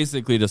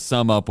basically, to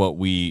sum up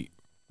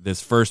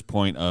this first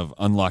point of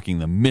unlocking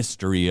the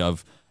mystery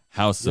of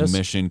how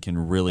submission can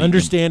really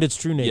understand its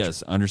true nature.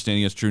 Yes,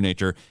 understanding its true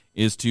nature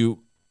is to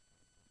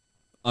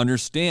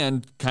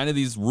understand kind of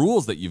these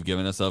rules that you've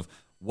given us of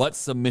what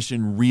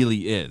submission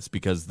really is,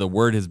 because the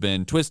word has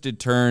been twisted,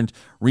 turned,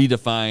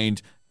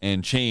 redefined,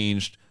 and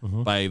changed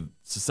by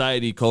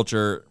society,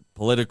 culture,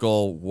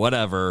 political,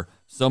 whatever,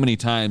 so many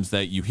times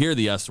that you hear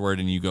the S word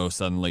and you go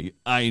suddenly,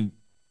 I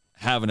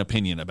have an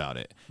opinion about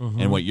it.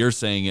 And what you're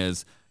saying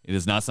is, it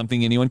is not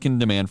something anyone can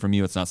demand from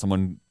you. It's not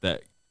something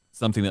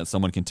that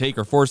someone can take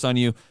or force on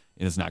you.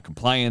 It is not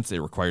compliance. It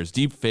requires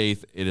deep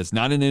faith. It is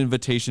not an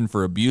invitation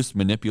for abuse,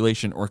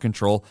 manipulation, or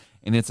control.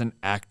 And it's an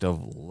act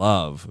of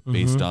love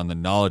based on the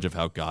knowledge of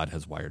how God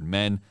has wired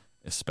men,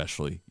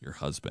 especially your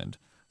husband.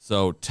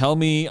 So tell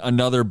me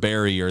another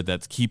barrier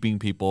that's keeping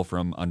people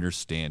from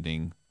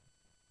understanding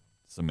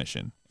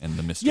submission and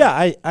the mystery.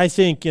 Yeah, I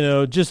think,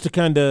 just to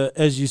kind of,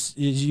 as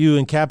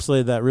you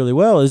encapsulated that really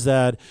well, is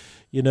that,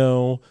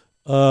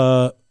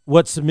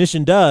 what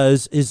submission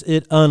does is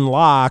it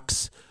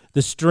unlocks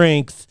the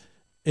strength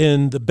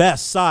and the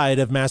best side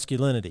of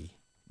masculinity.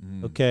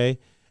 Okay?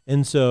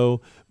 And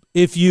so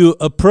if you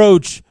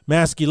approach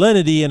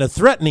masculinity in a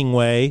threatening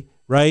way,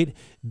 right,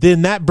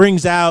 then that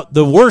brings out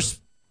the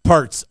worst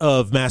parts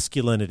of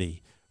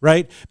masculinity,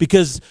 right?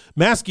 Because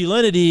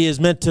masculinity is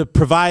meant to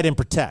provide and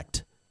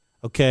protect,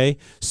 okay?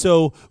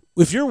 So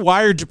if you're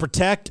wired to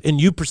protect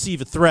and you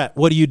perceive a threat,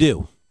 what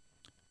do?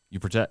 You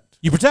protect.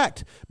 You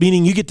protect,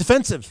 meaning you get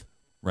defensive.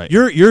 Right.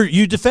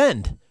 You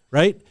defend,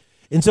 right?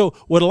 And so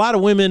what a lot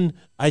of women,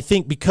 I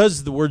think,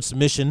 because the word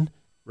submission,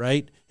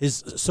 right,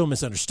 is so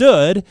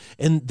misunderstood,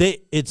 and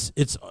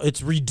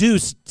it's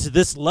reduced to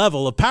this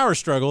level of power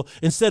struggle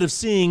instead of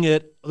seeing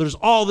it. There's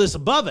all this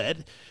above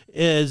it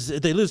is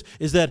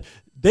that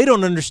they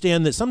don't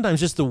understand that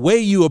sometimes just the way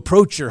you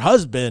approach your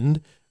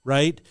husband,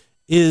 right,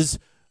 is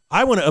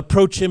I want to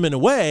approach him in a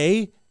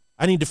way.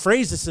 I need to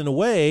phrase this in a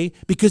way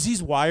because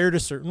he's wired a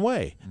certain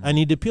way. I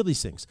need to appeal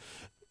these things.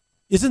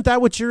 Isn't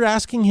that what you're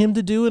asking him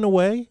to do in a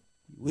way?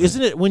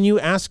 Isn't it when you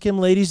ask him,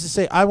 ladies, to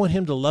say, I want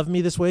him to love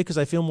me this way because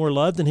I feel more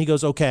loved, and he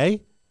goes,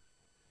 okay.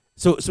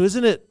 So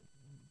isn't it,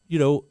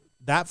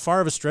 that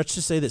far of a stretch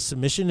to say that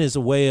submission is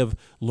a way of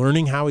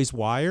learning how he's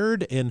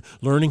wired and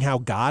learning how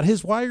God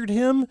has wired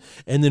him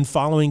and then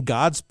following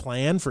God's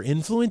plan for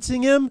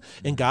influencing him?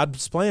 And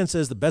God's plan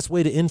says the best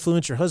way to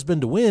influence your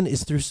husband to win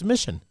is through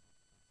submission.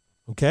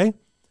 Okay?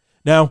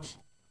 Now,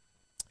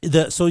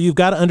 so you've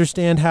got to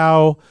understand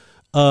how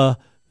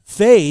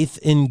faith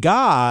in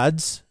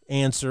God's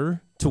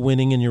answer to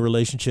winning in your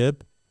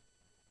relationship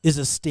is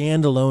a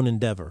standalone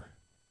endeavor.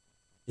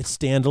 It's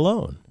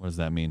standalone. What does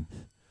that mean?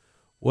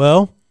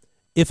 Well,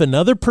 if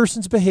another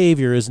person's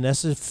behavior is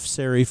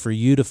necessary for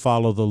you to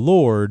follow the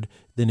Lord,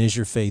 then is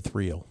your faith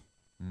real?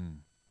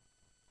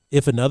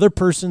 If another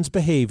person's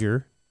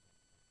behavior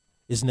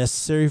is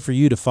necessary for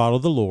you to follow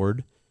the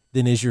Lord,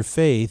 then is your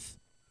faith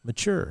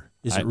mature?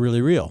 Is it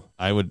really real?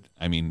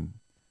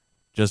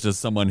 Just as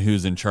someone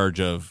who's in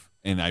charge of,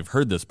 and I've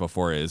heard this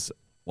before, is,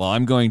 well, I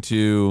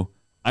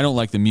don't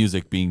like the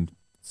music being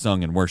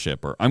sung in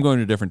worship, or I'm going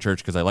to a different church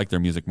because I like their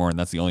music more, and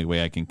that's the only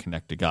way I can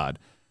connect to God.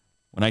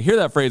 When I hear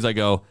that phrase, I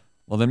go,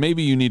 well, then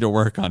maybe you need to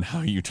work on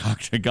how you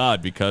talk to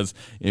God, because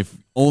if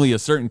only a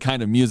certain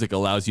kind of music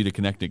allows you to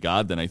connect to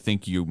God, then I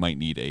think you might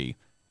need a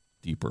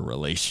deeper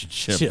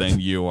relationship than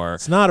you are.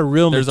 It's not a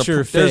real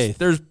mature faith.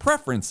 There's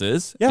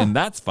preferences, and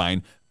that's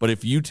fine. But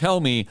if you tell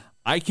me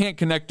I can't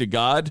connect to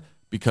God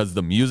because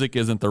the music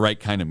isn't the right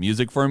kind of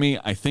music for me,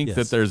 I think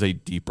that there's a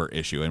deeper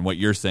issue. And what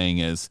you're saying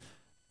is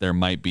there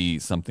might be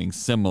something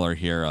similar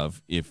here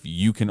of if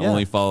you can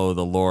only follow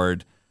the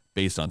Lord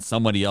based on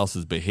somebody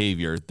else's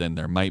behavior, then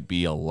there might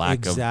be a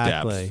lack of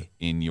depth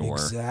in your...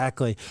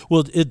 Exactly.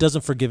 Well,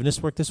 doesn't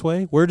forgiveness work this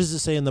way? Where does it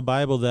say in the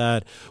Bible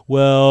that,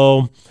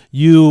 well,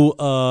 you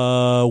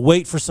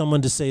wait for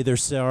someone to say they're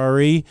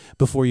sorry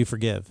before you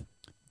forgive?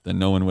 Then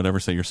no one would ever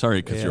say you're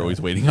sorry because you're always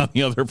waiting on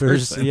the other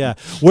person.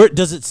 Where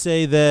does it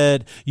say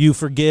that you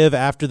forgive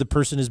after the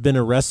person has been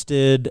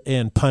arrested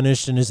and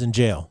punished and is in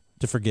jail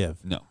to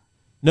forgive?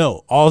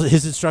 No, all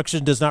his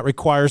instruction does not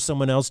require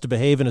someone else to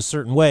behave in a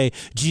certain way.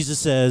 Jesus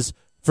says,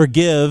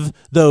 forgive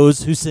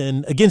those who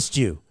sin against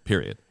you.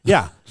 Period.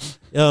 Yeah.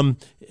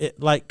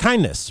 Like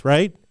kindness,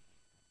 right?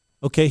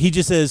 Okay, he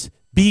just says,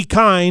 be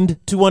kind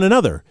to one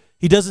another.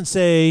 He doesn't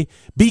say,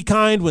 be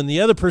kind when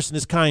the other person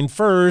is kind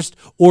first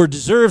or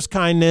deserves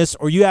kindness,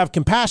 or you have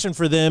compassion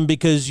for them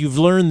because you've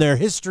learned their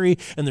history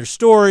and their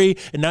story,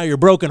 and now you're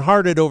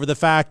brokenhearted over the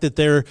fact that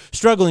they're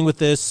struggling with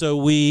this.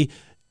 He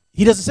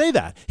doesn't say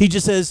that. He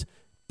just says,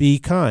 be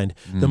kind.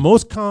 The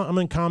most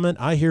common comment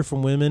I hear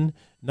from women,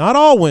 not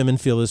all women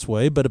feel this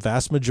way, but a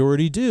vast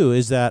majority do,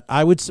 is that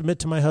I would submit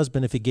to my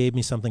husband if he gave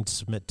me something to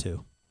submit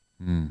to.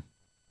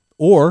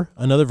 Or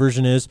another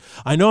version is,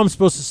 I know I'm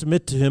supposed to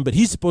submit to him, but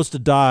he's supposed to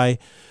die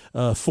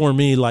for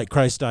me like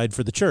Christ died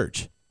for the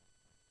church.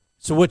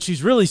 So what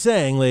she's really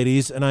saying,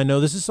 ladies, and I know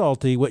this is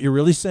salty, what you're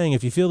really saying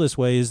if you feel this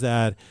way is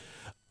that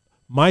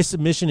my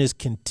submission is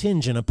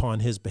contingent upon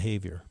his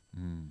behavior.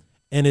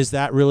 And is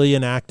that really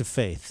an act of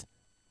faith?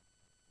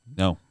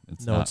 No,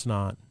 it's not. No, it's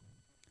not.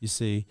 You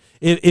see,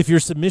 if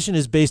your submission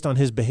is based on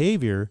his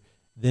behavior,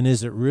 then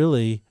is it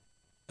really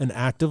an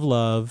act of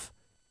love,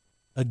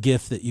 a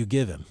gift that you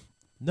give him?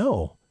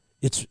 No,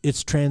 it's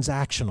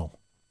transactional.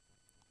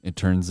 It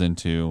turns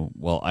into,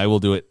 well, I will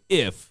do it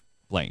if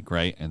blank,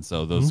 right? And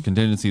so those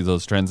contingencies,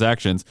 those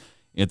transactions,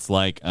 it's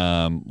like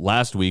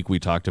last week we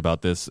talked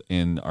about this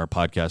in our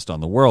podcast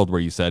on the world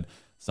where you said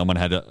someone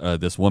had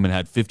this woman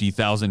had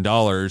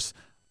 $50,000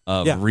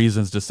 of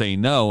reasons to say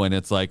no, and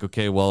it's like,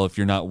 okay, well, if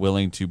you're not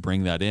willing to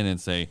bring that in and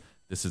say,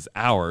 this is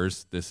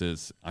ours,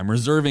 I'm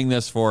reserving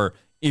this for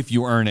if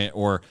you earn it,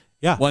 or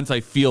once I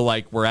feel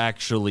like we're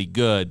actually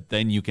good,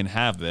 then you can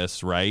have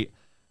this, right?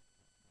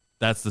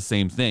 That's the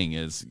same thing,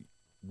 is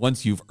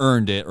once you've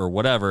earned it or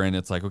whatever, and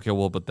it's like, okay,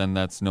 well, but then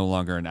that's no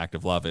longer an act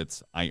of love,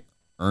 it's I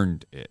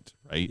earned it,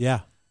 right?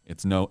 Yeah.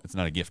 It's not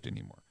a gift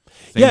anymore.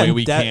 Same way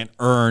we can't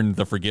earn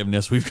the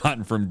forgiveness we've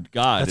gotten from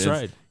God. That's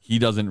right. He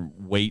doesn't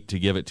wait to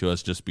give it to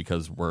us just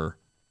because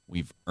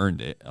we've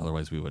earned it.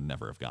 Otherwise, we would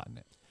never have gotten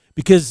it.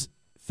 Because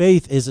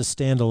faith is a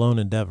standalone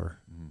endeavor.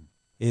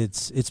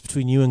 It's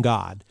between you and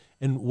God.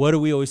 And what do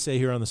we always say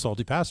here on the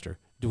Salty Pastor?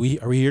 Are we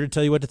here to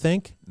tell you what to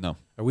think? No.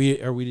 Are we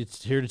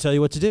here to tell you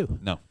what to do?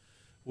 No.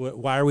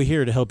 Why are we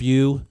here? To help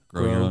you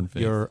grow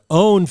your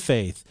own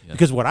faith. Yes.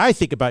 Because what I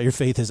think about your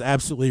faith is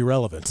absolutely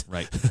irrelevant.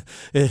 Right.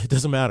 It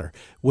doesn't matter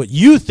what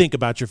you think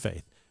about your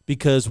faith,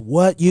 because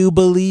what you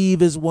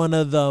believe is one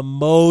of the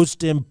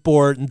most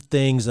important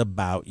things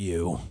about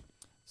you.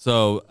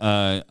 So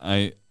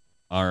our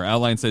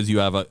outline says you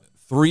have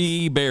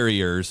 3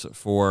 barriers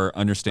for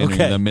understanding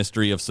the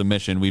mystery of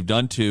submission. We've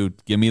done 2.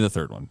 Give me the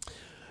third one.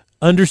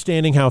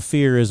 Understanding how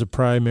fear is a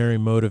primary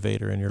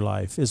motivator in your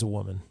life is a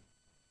woman.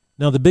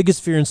 Now, the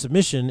biggest fear in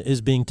submission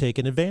is being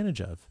taken advantage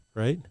of,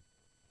 right?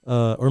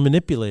 Or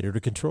manipulated or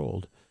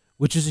controlled,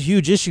 which is a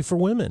huge issue for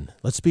women,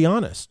 let's be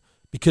honest,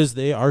 because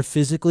they are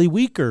physically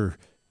weaker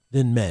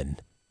than men.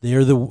 They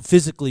are the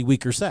physically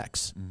weaker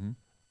sex.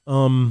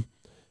 Mm-hmm.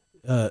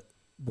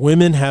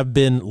 Women have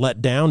been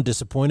let down,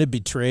 disappointed,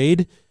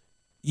 betrayed,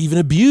 even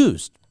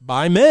abused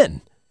by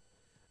men.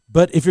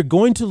 But if you're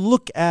going to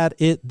look at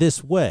it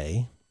this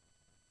way,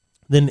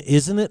 then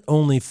isn't it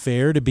only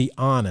fair to be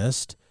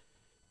honest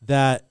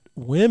that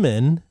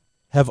women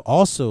have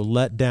also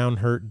let down,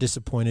 hurt,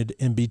 disappointed,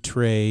 and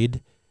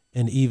betrayed,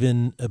 and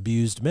even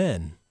abused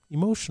men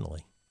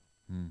emotionally?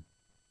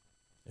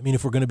 I mean,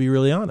 if we're going to be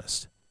really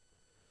honest.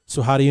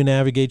 So how do you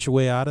navigate your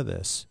way out of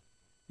this?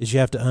 Is you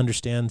have to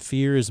understand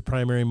fear is the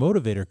primary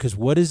motivator. Because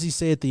what does he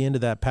say at the end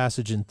of that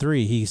passage in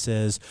 3? He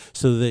says,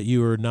 so that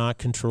you are not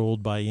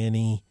controlled by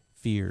any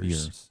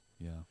fears.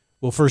 Yeah.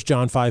 Well, 1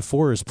 John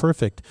 5:4 is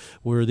perfect,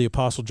 where the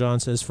Apostle John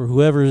says, for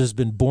whoever has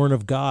been born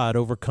of God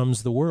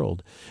overcomes the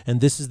world. And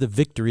this is the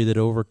victory that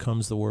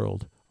overcomes the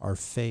world, our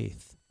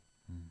faith.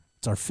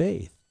 It's our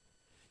faith.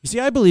 You see,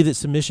 I believe that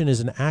submission is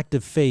an act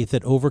of faith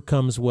that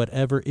overcomes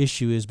whatever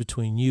issue is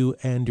between you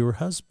and your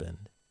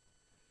husband.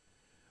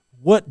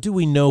 What do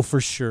we know for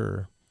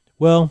sure?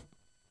 Well,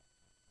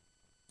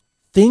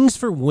 things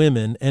for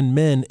women and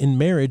men in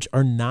marriage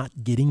are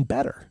not getting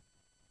better,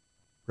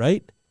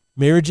 right?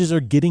 Marriages are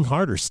getting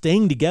harder.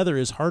 Staying together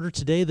is harder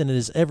today than it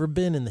has ever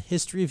been in the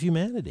history of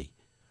humanity.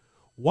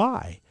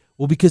 Why?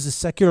 Well, because the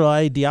secular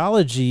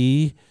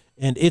ideology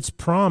and its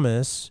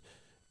promise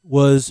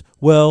was,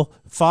 well,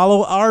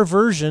 follow our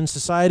version,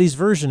 society's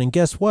version, and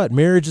guess what?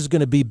 Marriage is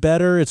going to be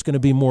better, it's going to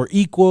be more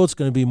equal, it's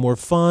going to be more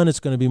fun, it's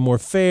going to be more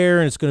fair,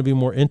 and it's going to be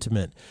more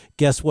intimate.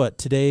 Guess what?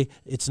 Today,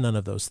 it's none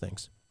of those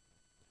things.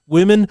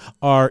 Women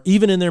are,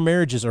 even in their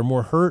marriages, are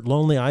more hurt,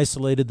 lonely,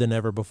 isolated than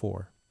ever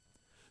before.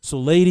 So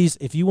ladies,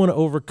 if you want to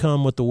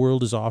overcome what the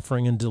world is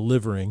offering and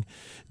delivering,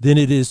 then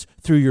it is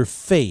through your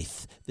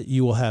faith that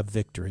you will have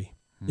victory.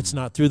 It's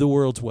not through the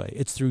world's way.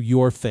 It's through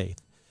your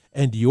faith.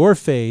 And your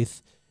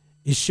faith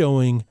is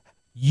showing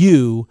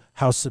you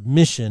how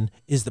submission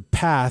is the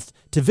path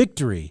to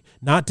victory,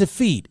 not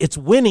defeat. It's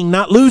winning,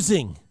 not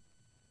losing.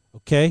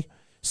 Okay?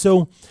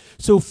 So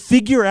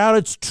figure out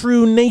its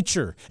true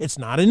nature. It's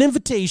not an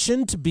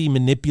invitation to be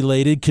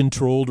manipulated,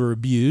 controlled, or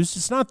abused.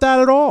 It's not that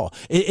at all.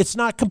 It's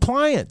not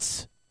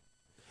compliance.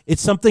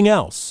 It's something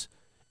else.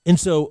 And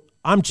so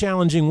I'm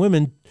challenging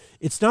women.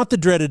 It's not the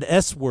dreaded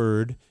S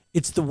word.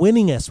 It's the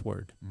winning S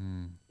word.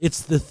 It's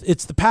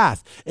the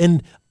path.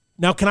 And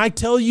now, can I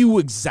tell you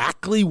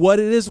exactly what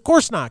it is? Of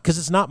course not, because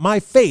it's not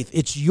my faith.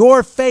 It's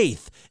your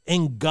faith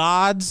and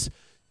God's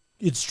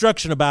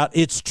instruction about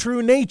its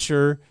true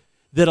nature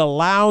that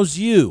allows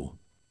you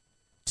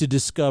to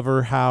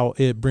discover how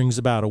it brings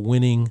about a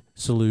winning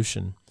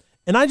solution.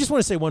 And I just want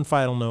to say one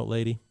final note,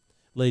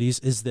 ladies,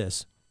 is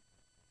this.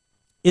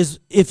 Is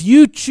if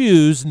you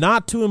choose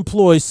not to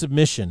employ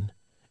submission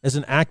as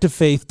an act of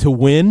faith to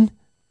win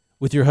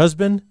with your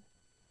husband,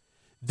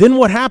 then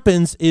what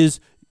happens is,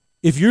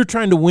 if you're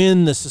trying to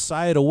win the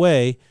societal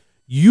way,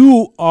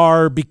 you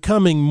are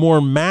becoming more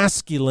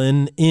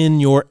masculine in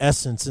your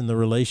essence in the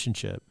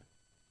relationship.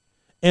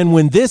 And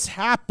when this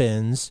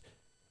happens,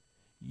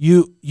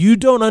 you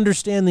don't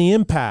understand the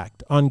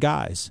impact on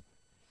guys.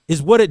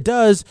 Is what it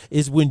does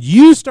is when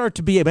you start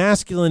to be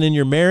masculine in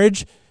your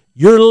marriage,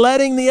 you're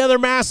letting the other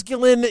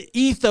masculine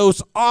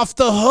ethos off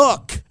the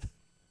hook.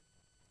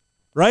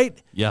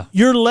 Right? Yeah.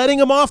 You're letting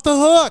them off the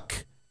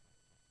hook.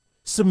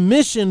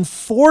 Submission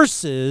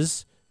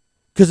forces,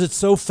 because it's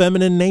so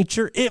feminine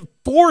nature, it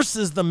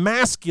forces the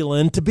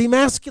masculine to be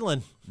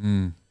masculine,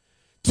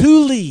 to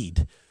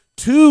lead,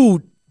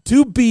 to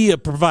be a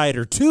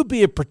provider, to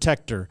be a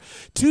protector,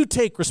 to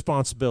take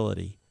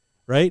responsibility,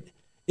 right?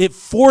 It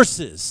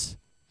forces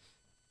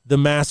the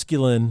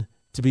masculine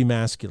to be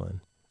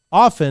masculine.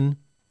 Often,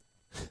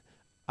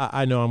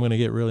 I know I'm going to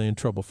get really in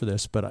trouble for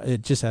this, but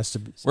it just has to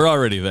be. We're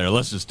already there.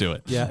 Let's just do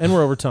it. Yeah, and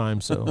we're over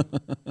time, so.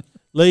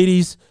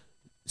 Ladies,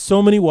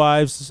 so many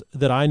wives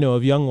that I know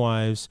of, young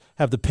wives,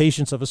 have the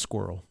patience of a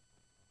squirrel,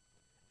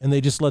 and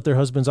they just let their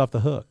husbands off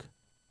the hook.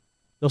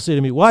 They'll say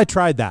to me, well, I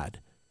tried that.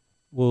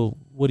 Well,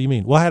 what do you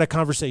mean? Well, I had a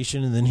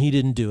conversation, and then he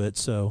didn't do it,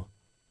 so.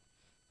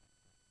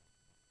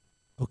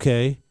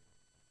 Okay,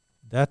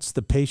 that's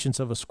the patience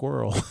of a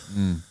squirrel.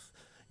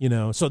 You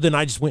know, so then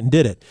I just went and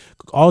did it.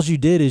 All you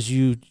did is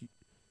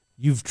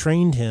you've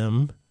trained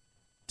him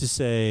to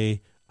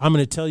say, I'm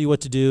going to tell you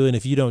what to do, and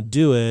if you don't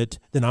do it,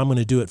 then I'm going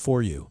to do it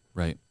for you.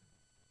 Right.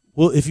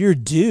 Well, if you're a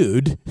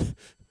dude,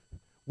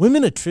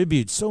 women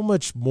attribute so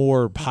much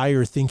more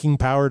higher thinking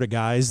power to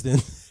guys than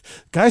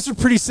guys are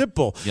pretty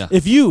simple. Yeah.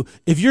 If you're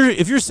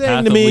saying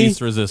Path to of me,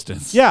 least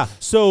resistance. yeah.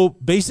 So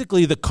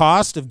basically, the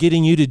cost of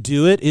getting you to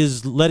do it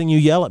is letting you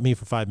yell at me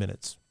for 5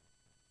 minutes.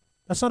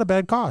 That's not a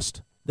bad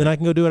cost. Then I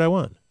can go do what I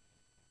want.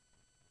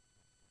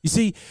 You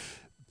see,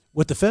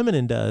 what the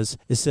feminine does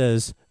is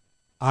says,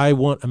 I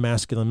want a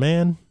masculine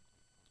man,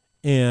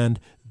 and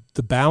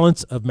the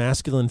balance of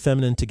masculine and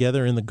feminine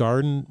together in the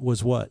garden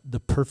was what? The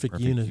perfect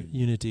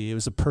unity. It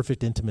was a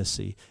perfect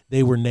intimacy.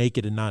 They were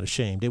naked and not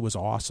ashamed. It was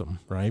awesome,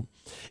 right?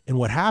 And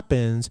what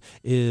happens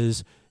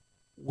is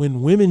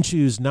when women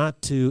choose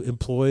not to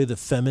employ the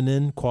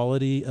feminine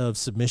quality of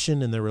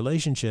submission in their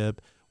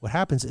relationship, what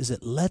happens is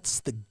it lets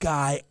the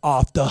guy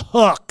off the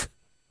hook.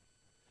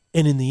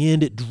 And in the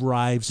end, it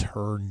drives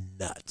her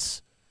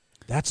nuts.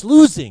 That's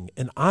losing.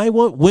 And I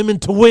want women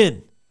to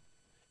win.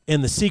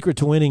 And the secret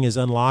to winning is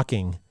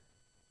unlocking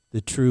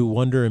the true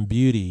wonder and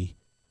beauty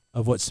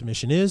of what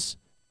submission is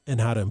and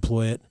how to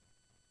employ it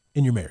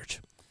in your marriage.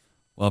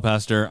 Well,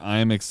 Pastor,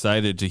 I'm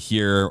excited to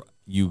hear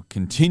you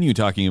continue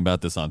talking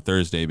about this on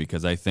Thursday,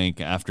 because I think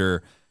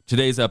after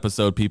today's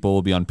episode, people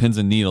will be on pins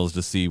and needles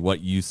to see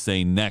what you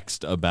say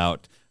next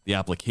about the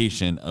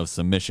application of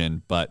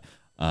submission. But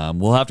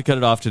we'll have to cut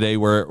it off today.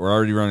 We're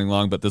already running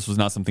long, but this was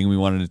not something we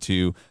wanted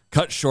to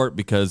cut short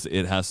because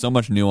it has so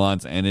much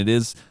nuance, and it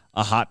is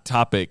a hot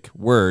topic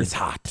word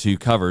to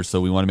cover, so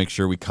we want to make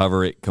sure we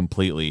cover it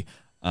completely.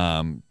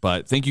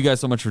 But thank you guys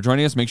so much for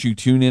joining us. Make sure you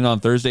tune in on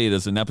Thursday. It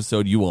is an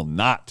episode you will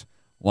not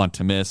want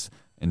to miss.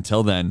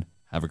 Until then,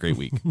 have a great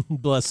week.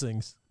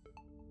 Blessings.